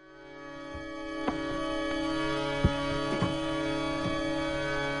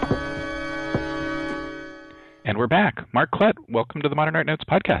 And we're back. Mark Klett, welcome to the Modern Art Notes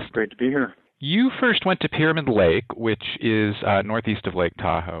podcast. Great to be here. You first went to Pyramid Lake, which is northeast of Lake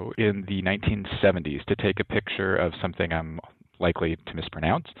Tahoe, in the 1970s to take a picture of something I'm likely to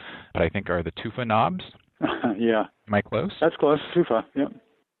mispronounce, but I think are the tufa knobs. Yeah. Am I close? That's close. Tufa, yep.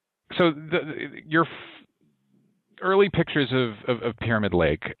 So your early pictures of Pyramid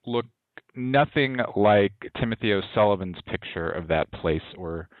Lake look nothing like Timothy O'Sullivan's picture of that place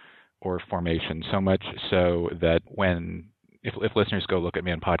or formation, so much so that if listeners go look at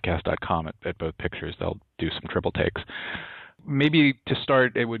me on podcast.com at both pictures, they'll do some triple takes. Maybe to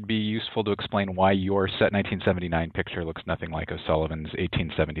start, it would be useful to explain why your set 1979 picture looks nothing like O'Sullivan's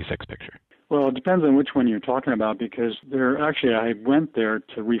 1876 picture. Well, it depends on which one you're talking about, because I went there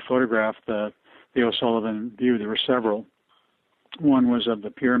to rephotograph the O'Sullivan view. There were several. One was of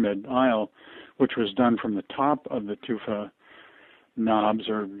the pyramid aisle, which was done from the top of the tufa knobs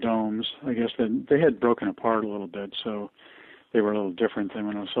or domes. I guess they had broken apart a little bit, so they were a little different than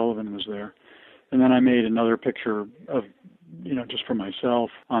when O'Sullivan was there. And then I made another picture of, just for myself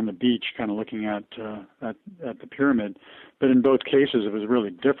on the beach, kind of looking at the pyramid. But in both cases, it was really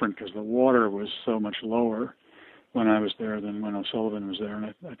different because the water was so much lower when I was there than when O'Sullivan was there.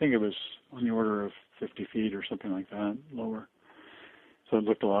 And I think it was on the order of 50 feet or something like that, lower. So it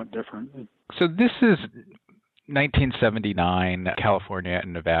looked a lot different. So this is 1979. California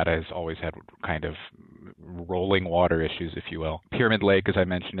and Nevada has always had kind of rolling water issues, if you will. Pyramid Lake, as I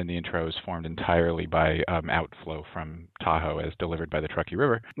mentioned in the intro, is formed entirely by outflow from Tahoe as delivered by the Truckee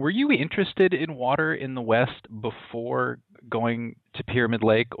River. Were you interested in water in the West before going to Pyramid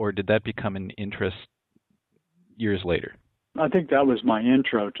Lake, or did that become an interest years later? I think that was my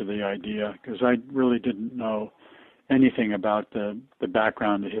intro to the idea, because I really didn't know anything about the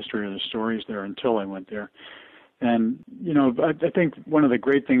background, the history, or the stories there until I went there. And, I think one of the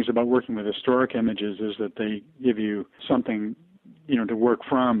great things about working with historic images is that they give you something, to work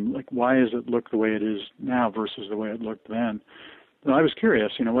from. Like, why does it look the way it is now versus the way it looked then? I was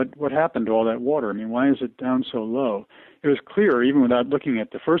curious, what happened to all that water? I mean, why is it down so low? It was clear, even without looking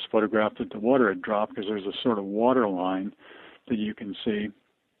at the first photograph, that the water had dropped because there's a sort of water line that you can see.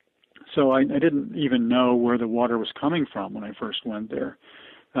 So I didn't even know where the water was coming from when I first went there.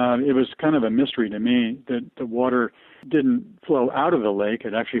 It was kind of a mystery to me that the water didn't flow out of the lake;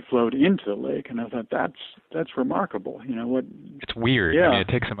 it actually flowed into the lake, and I thought that's remarkable. It's weird. Yeah. I mean, it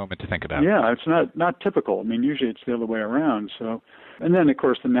takes a moment to think about. Yeah, it's not typical. I mean, usually it's the other way around. So, and then of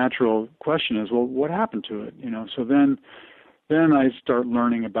course the natural question is, well, what happened to it? So then I start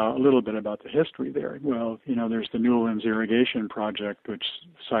learning a little bit about the history there. Well, there's the Newlands irrigation project, which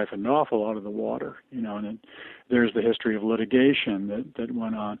siphoned off a lot of the water, and then there's the history of litigation that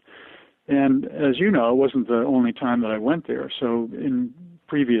went on. And as you know, it wasn't the only time that I went there. So in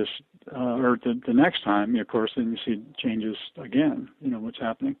previous, or the next time, of course, then you see changes again, what's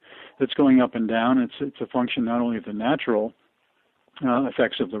happening. It's going up and down. It's a function not only of the natural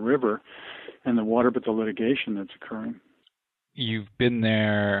effects of the river and the water, but the litigation that's occurring. You've been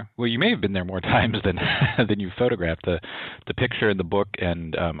there. Well, you may have been there more times than than you've photographed. The picture in the book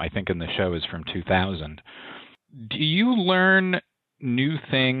and I think in the show is from 2000. Do you learn new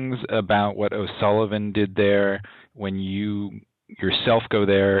things about what O'Sullivan did there when you yourself go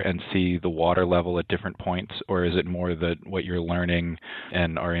there and see the water level at different points, or is it more that what you're learning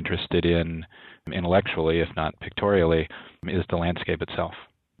and are interested in intellectually, if not pictorially, is the landscape itself?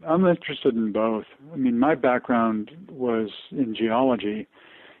 I'm interested in both. I mean, my background was in geology,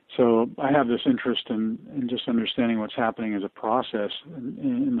 so I have this interest in just understanding what's happening as a process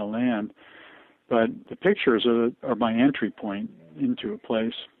in the land. But the pictures are my entry point into a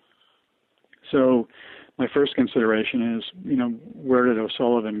place. So my first consideration is, where did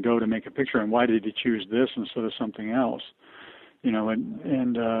O'Sullivan go to make a picture, and why did he choose this instead of something else?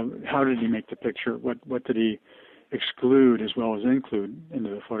 And how did he make the picture? What did he exclude as well as include into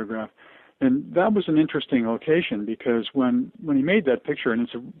the photograph? And that was an interesting location because when he made that picture, and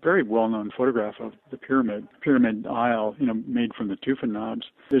it's a very well-known photograph of the pyramid Isle, made from the tufa knobs,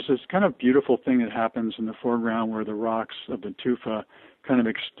 there's this kind of beautiful thing that happens in the foreground where the rocks of the tufa kind of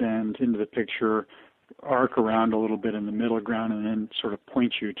extend into the picture, arc around a little bit in the middle ground, and then sort of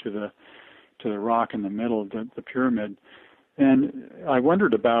point you to the rock in the middle of the pyramid. And I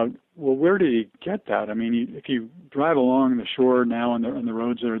wondered about, well, where did he get that? I mean, if you drive along the shore now on the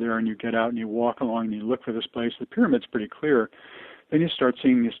roads that are there and you get out and you walk along and you look for this place, the pyramid's pretty clear. Then you start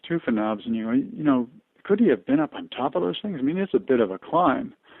seeing these tufa knobs and you go, could he have been up on top of those things? I mean, it's a bit of a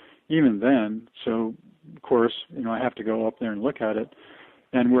climb even then. So, of course, I have to go up there and look at it.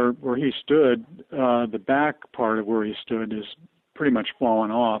 And where he stood, the back part of where he stood is pretty much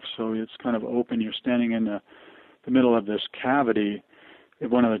fallen off. So it's kind of open. You're standing in the middle of this cavity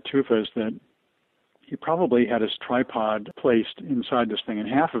of one of the tufas that he probably had his tripod placed inside this thing, and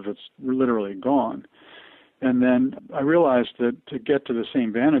half of it's literally gone. And then I realized that to get to the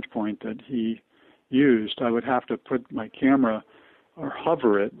same vantage point that he used, I would have to put my camera or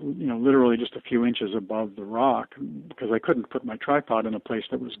hover it, literally just a few inches above the rock, because I couldn't put my tripod in a place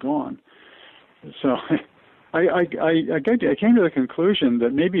that was gone. So I came to the conclusion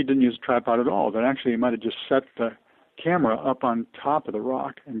that maybe he didn't use a tripod at all, that actually he might have just set the camera up on top of the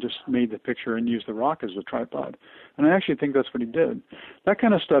rock and just made the picture and used the rock as a tripod. And I actually think that's what he did. That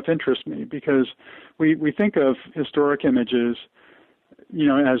kind of stuff interests me because we think of historic images,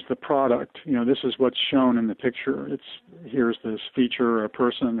 as the product. This is what's shown in the picture. Here's this feature or a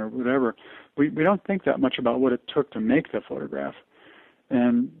person or whatever. We don't think that much about what it took to make the photograph.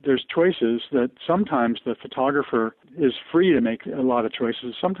 And there's choices that sometimes the photographer is free to make a lot of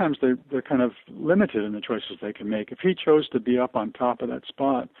choices. Sometimes they're kind of limited in the choices they can make. If he chose to be up on top of that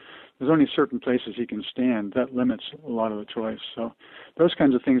spot, there's only certain places he can stand. That limits a lot of the choice. So those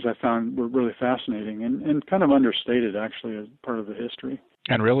kinds of things I found were really fascinating and kind of understated, actually, as part of the history.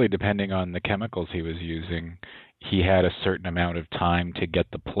 And really, depending on the chemicals he was using, he had a certain amount of time to get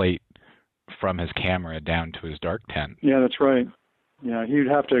the plate from his camera down to his dark tent. Yeah, that's right. Yeah, he'd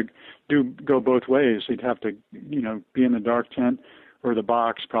have to go both ways. He'd have to, be in the dark tent or the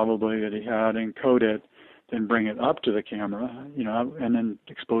box probably that he had, encode it, then bring it up to the camera, and then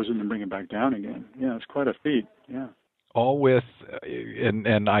expose it and bring it back down again. Yeah, it's quite a feat. Yeah. All with,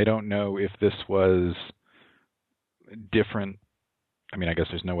 and I don't know if this was different. I mean, I guess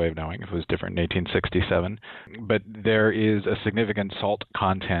there's no way of knowing if it was different in 1867, but there is a significant salt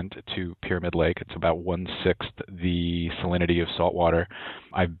content to Pyramid Lake. It's about 1/6 the salinity of salt water.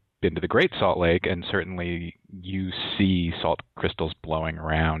 I've been to the Great Salt Lake, and certainly you see salt crystals blowing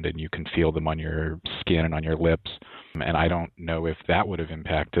around, and you can feel them on your skin and on your lips. And I don't know if that would have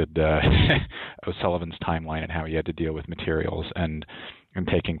impacted O'Sullivan's timeline and how he had to deal with materials and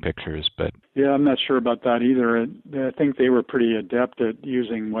taking pictures. But yeah, I'm not sure about that either. I think they were pretty adept at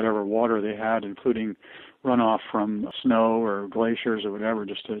using whatever water they had, including runoff from snow or glaciers or whatever,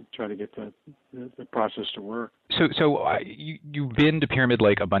 just to try to get the process to work. So you've been to Pyramid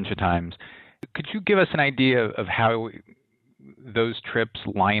Lake a bunch of times. Could you give us an idea of how those trips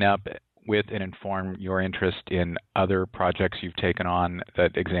line up with and inform your interest in other projects you've taken on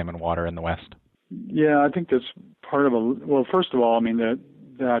that examine water in the West? Yeah, I think that's part of well, first of all, I mean,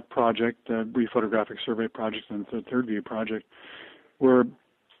 that project, the Rephotographic Survey Project and the Third View Project, were,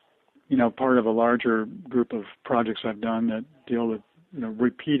 part of a larger group of projects I've done that deal with,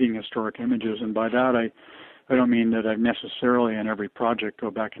 repeating historic images. And by that, I don't mean that I necessarily in every project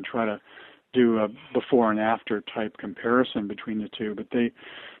go back and try to do a before and after type comparison between the two, but they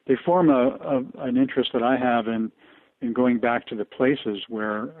form an interest that I have in going back to the places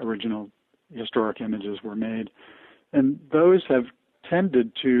where original historic images were made. And those have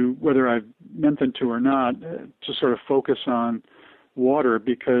tended to, whether I've meant them to or not, to sort of focus on water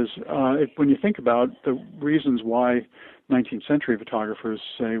because when you think about the reasons why 19th century photographers,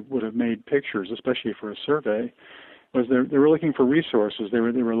 say, would have made pictures, especially for a survey, was they were looking for resources. They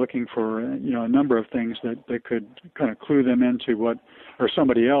were looking for a number of things that could kind of clue them into or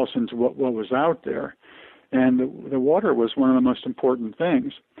somebody else into what was out there. And the water was one of the most important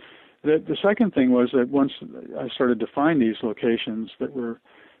things. The second thing was that once I started to find these locations that were,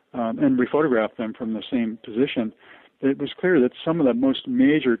 and rephotograph them from the same position, it was clear that some of the most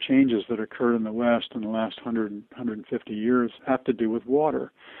major changes that occurred in the West in the last 150 years have to do with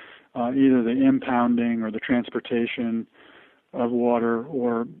water, either the impounding or the transportation of water,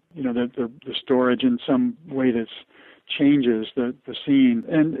 or the storage in some way that changes the scene.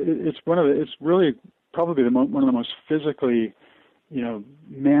 And it's really probably one of the most physically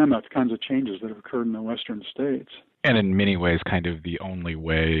mammoth kinds of changes that have occurred in the Western states. And in many ways, kind of the only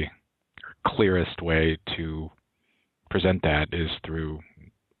way, or clearest way to present that is through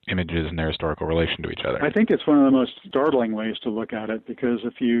images and their historical relation to each other. I think it's one of the most startling ways to look at it, because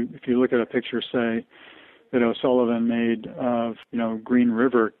if you look at a picture, say, that O'Sullivan made of, Green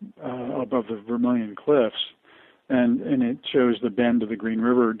River above the Vermilion Cliffs, and it shows the bend of the Green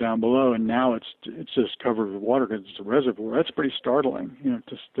River down below, and now it's just covered with water because it's a reservoir. That's pretty startling,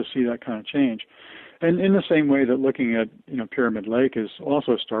 to see that kind of change. And in the same way that looking at, Pyramid Lake is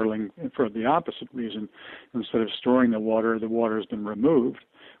also startling for the opposite reason. Instead of storing the water has been removed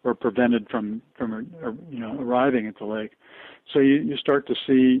or prevented from arriving at the lake. So you start to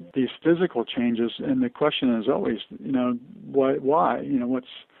see these physical changes, and the question is always, why?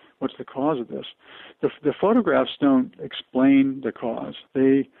 What's the cause of this? The photographs don't explain the cause.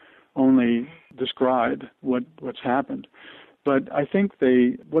 They only describe what's happened. But I think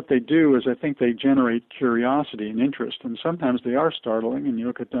what they do is they generate curiosity and interest, and sometimes they are startling, and you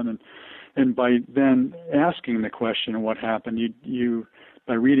look at them, and by then asking the question of what happened, you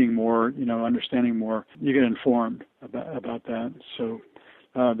by reading more, understanding more, you get informed about that. So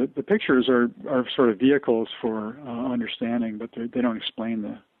the pictures are sort of vehicles for understanding, but they don't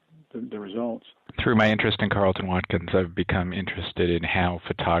explain the results. Through my interest in Carleton Watkins, I've become interested in how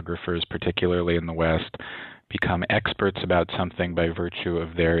photographers, particularly in the West, become experts about something by virtue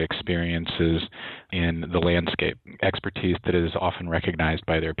of their experiences in the landscape, expertise that is often recognized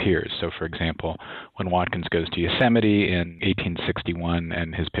by their peers. So, for example, when Watkins goes to Yosemite in 1861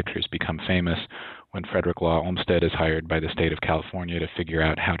 and his pictures become famous, when Frederick Law Olmsted is hired by the state of California to figure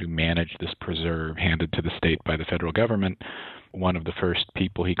out how to manage this preserve handed to the state by the federal government, one of the first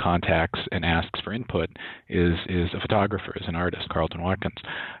people he contacts and asks for input is a photographer, is an artist, Carleton Watkins.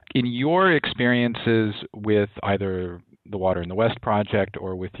 In your experiences with either the Water in the West project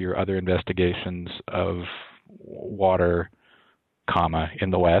or with your other investigations of water, in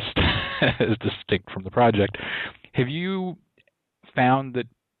the West, as distinct from the project, have you found that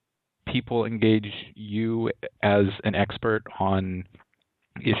people engage you as an expert on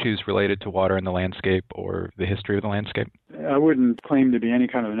issues related to water in the landscape or the history of the landscape? I wouldn't claim to be any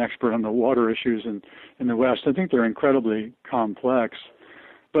kind of an expert on the water issues in the West. I think they're incredibly complex.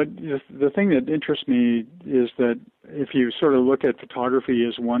 But the thing that interests me is that if you sort of look at photography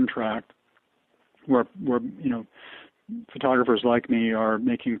as one track, where photographers like me are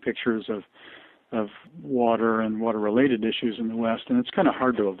making pictures of water and water-related issues in the West, and it's kind of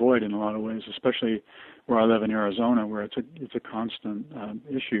hard to avoid in a lot of ways, especially where I live in Arizona, where it's a constant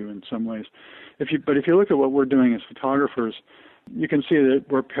issue in some ways. But if you look at what we're doing as photographers, you can see that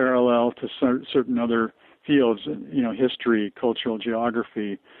we're parallel to certain other fields, history, cultural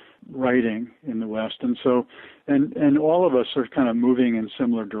geography, writing in the West. And so, and all of us are kind of moving in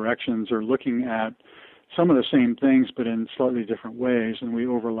similar directions or looking at some of the same things, but in slightly different ways, and we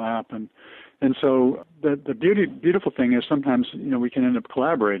overlap. And so the beautiful thing is sometimes, we can end up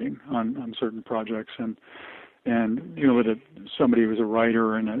collaborating on certain projects and with somebody who's a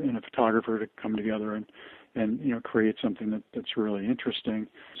writer and a photographer to come together and create something that's really interesting.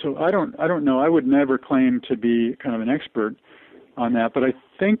 So I don't know. I would never claim to be kind of an expert on that, but I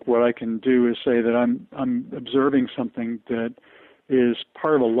think what I can do is say that I'm observing something that is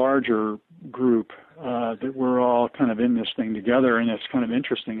part of a larger group, that we're all kind of in this thing together, and it's kind of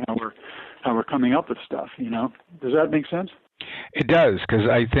interesting how we're coming up with stuff. Does that make sense? It does, because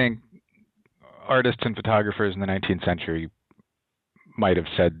I think artists and photographers in the 19th century might have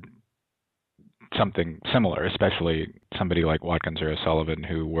said something similar, especially somebody like Watkins or O'Sullivan,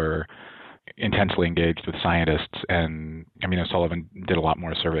 who were intensely engaged with scientists. And O'Sullivan did a lot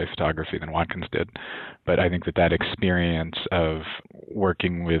more survey photography than Watkins did, but I think that experience of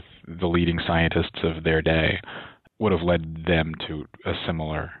working with the leading scientists of their day would have led them to a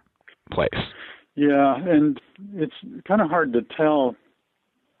similar place. Yeah, and it's kind of hard to tell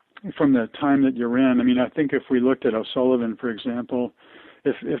from the time that you're in. I think if we looked at O'Sullivan, for example,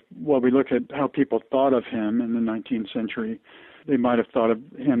 if we look at how people thought of him in the 19th century, they might have thought of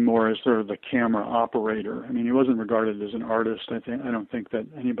him more as sort of the camera operator. He wasn't regarded as an artist. I don't think that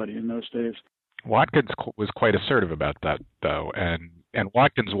anybody in those days. Watkins was quite assertive about that, though, and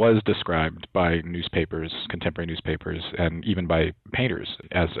Watkins was described by newspapers, contemporary newspapers, and even by painters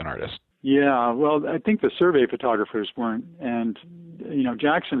as an artist. Yeah, well, I think the survey photographers weren't, and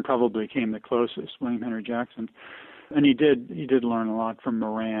Jackson probably came the closest, William Henry Jackson. And he did learn a lot from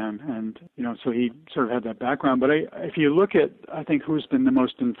Moran, and so he sort of had that background. But if you look at, I think, who's been the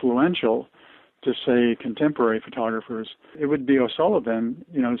most influential to say contemporary photographers, it would be O'Sullivan.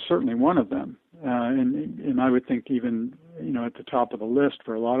 Certainly one of them, and I would think even at the top of the list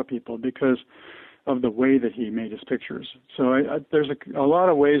for a lot of people because of the way that he made his pictures. So there's a lot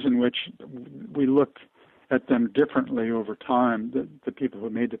of ways in which we look at them differently over time, the people who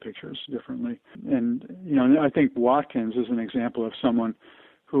made the pictures differently. And, I think Watkins is an example of someone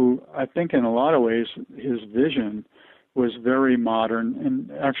who I think in a lot of ways his vision was very modern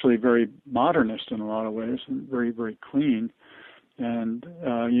and actually very modernist in a lot of ways and very, very clean. And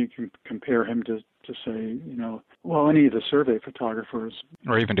you can compare him to say, any of the survey photographers.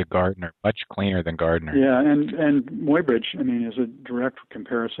 Or even to Gardner, much cleaner than Gardner. Yeah, and Muybridge, is a direct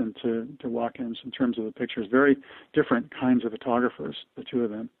comparison to Watkins in terms of the pictures. Very different kinds of photographers, the two of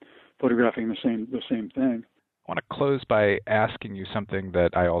them, photographing the same thing. I want to close by asking you something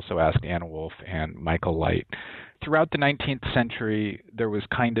that I also asked Anna Wolfe and Michael Light. Throughout the 19th century, there was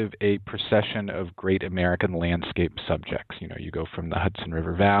kind of a procession of great American landscape subjects. You go from the Hudson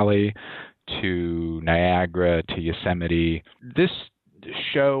River Valley to Niagara to Yosemite. This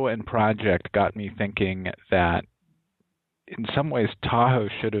show and project got me thinking that in some ways Tahoe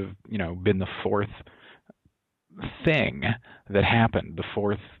should have, been the fourth thing that happened, the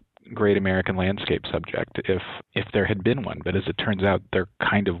fourth great American landscape subject, if there had been one. But as it turns out, there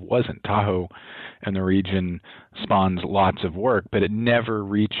kind of wasn't. Tahoe and the region spawns lots of work, but it never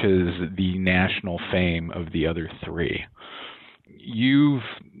reaches the national fame of the other three. You've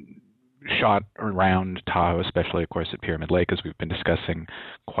shot around Tahoe, especially, of course, at Pyramid Lake, as we've been discussing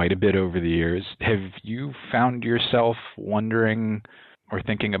quite a bit over the years. Have you found yourself wondering or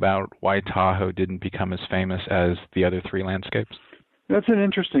thinking about why Tahoe didn't become as famous as the other three landscapes? That's an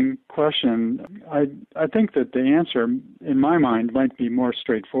interesting question. I think that the answer, in my mind, might be more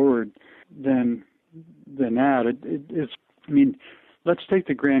straightforward than that. Let's take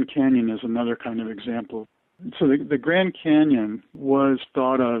the Grand Canyon as another kind of example. So the Grand Canyon was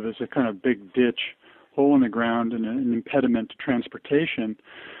thought of as a kind of big ditch, hole in the ground, and an impediment to transportation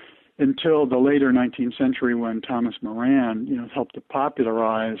until the later 19th century when Thomas Moran, helped to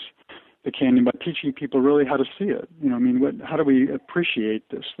popularize the canyon by teaching people really how to see it. How do we appreciate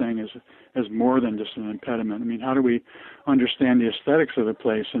this thing as more than just an impediment? How do we understand the aesthetics of the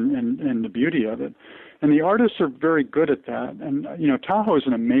place and the beauty of it? And the artists are very good at that. And, Tahoe is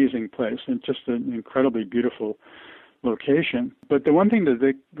an amazing place and just an incredibly beautiful location. But the one thing that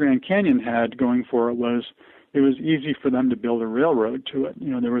the Grand Canyon had going for it was easy for them to build a railroad to it.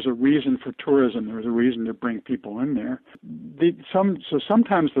 There was a reason for tourism. There was a reason to bring people in there. So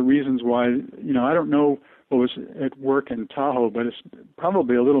sometimes the reasons why, I don't know what was at work in Tahoe, but it's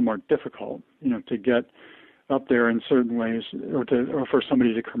probably a little more difficult, to get up there in certain ways or for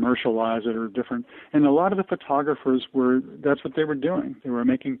somebody to commercialize it or different. And a lot of the photographers that's what they were doing. They were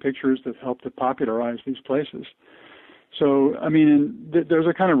making pictures that helped to popularize these places. So, I mean, there's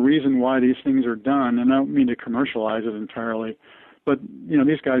a kind of reason why these things are done, and I don't mean to commercialize it entirely, but,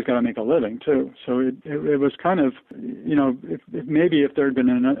 these guys got to make a living, too. So it was kind of, maybe if there had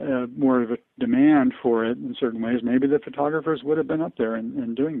been more of a demand for it in certain ways, maybe the photographers would have been up there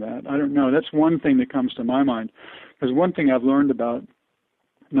and doing that. I don't know. That's one thing that comes to my mind. Because one thing I've learned about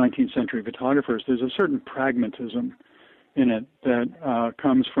 19th century photographers, there's a certain pragmatism in it that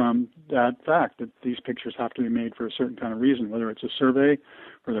comes from that fact that these pictures have to be made for a certain kind of reason, whether it's a survey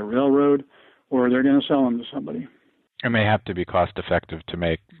or the railroad or they're going to sell them to somebody. It may have to be cost effective to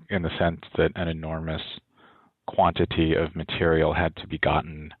make, in the sense that an enormous quantity of material had to be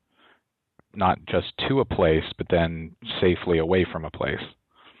gotten not just to a place, but then safely away from a place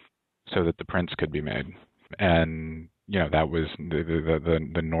so that the prints could be made. And, that was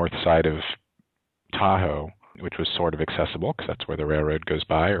the north side of Tahoe, which was sort of accessible because that's where the railroad goes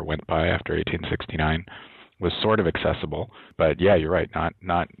by or went by after 1869, was sort of accessible. But yeah, you're right,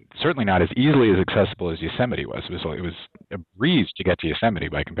 not certainly not as easily as accessible as Yosemite was. It was a breeze to get to Yosemite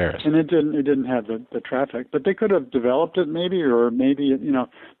by comparison. And it didn't have the traffic, but they could have developed it maybe, or maybe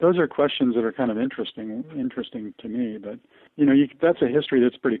those are questions that are kind of interesting to me. But that's a history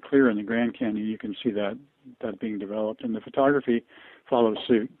that's pretty clear in the Grand Canyon. You can see that being developed, and the photography follows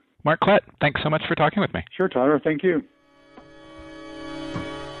suit. Mark Klett, thanks so much for talking with me. Sure, Tyler. Thank you.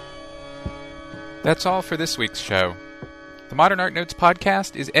 That's all for this week's show. The Modern Art Notes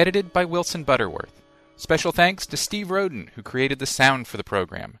podcast is edited by Wilson Butterworth. Special thanks to Steve Roden, who created the sound for the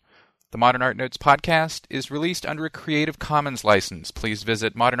program. The Modern Art Notes podcast is released under a Creative Commons license. Please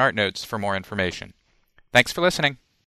visit Modern Art Notes for more information. Thanks for listening.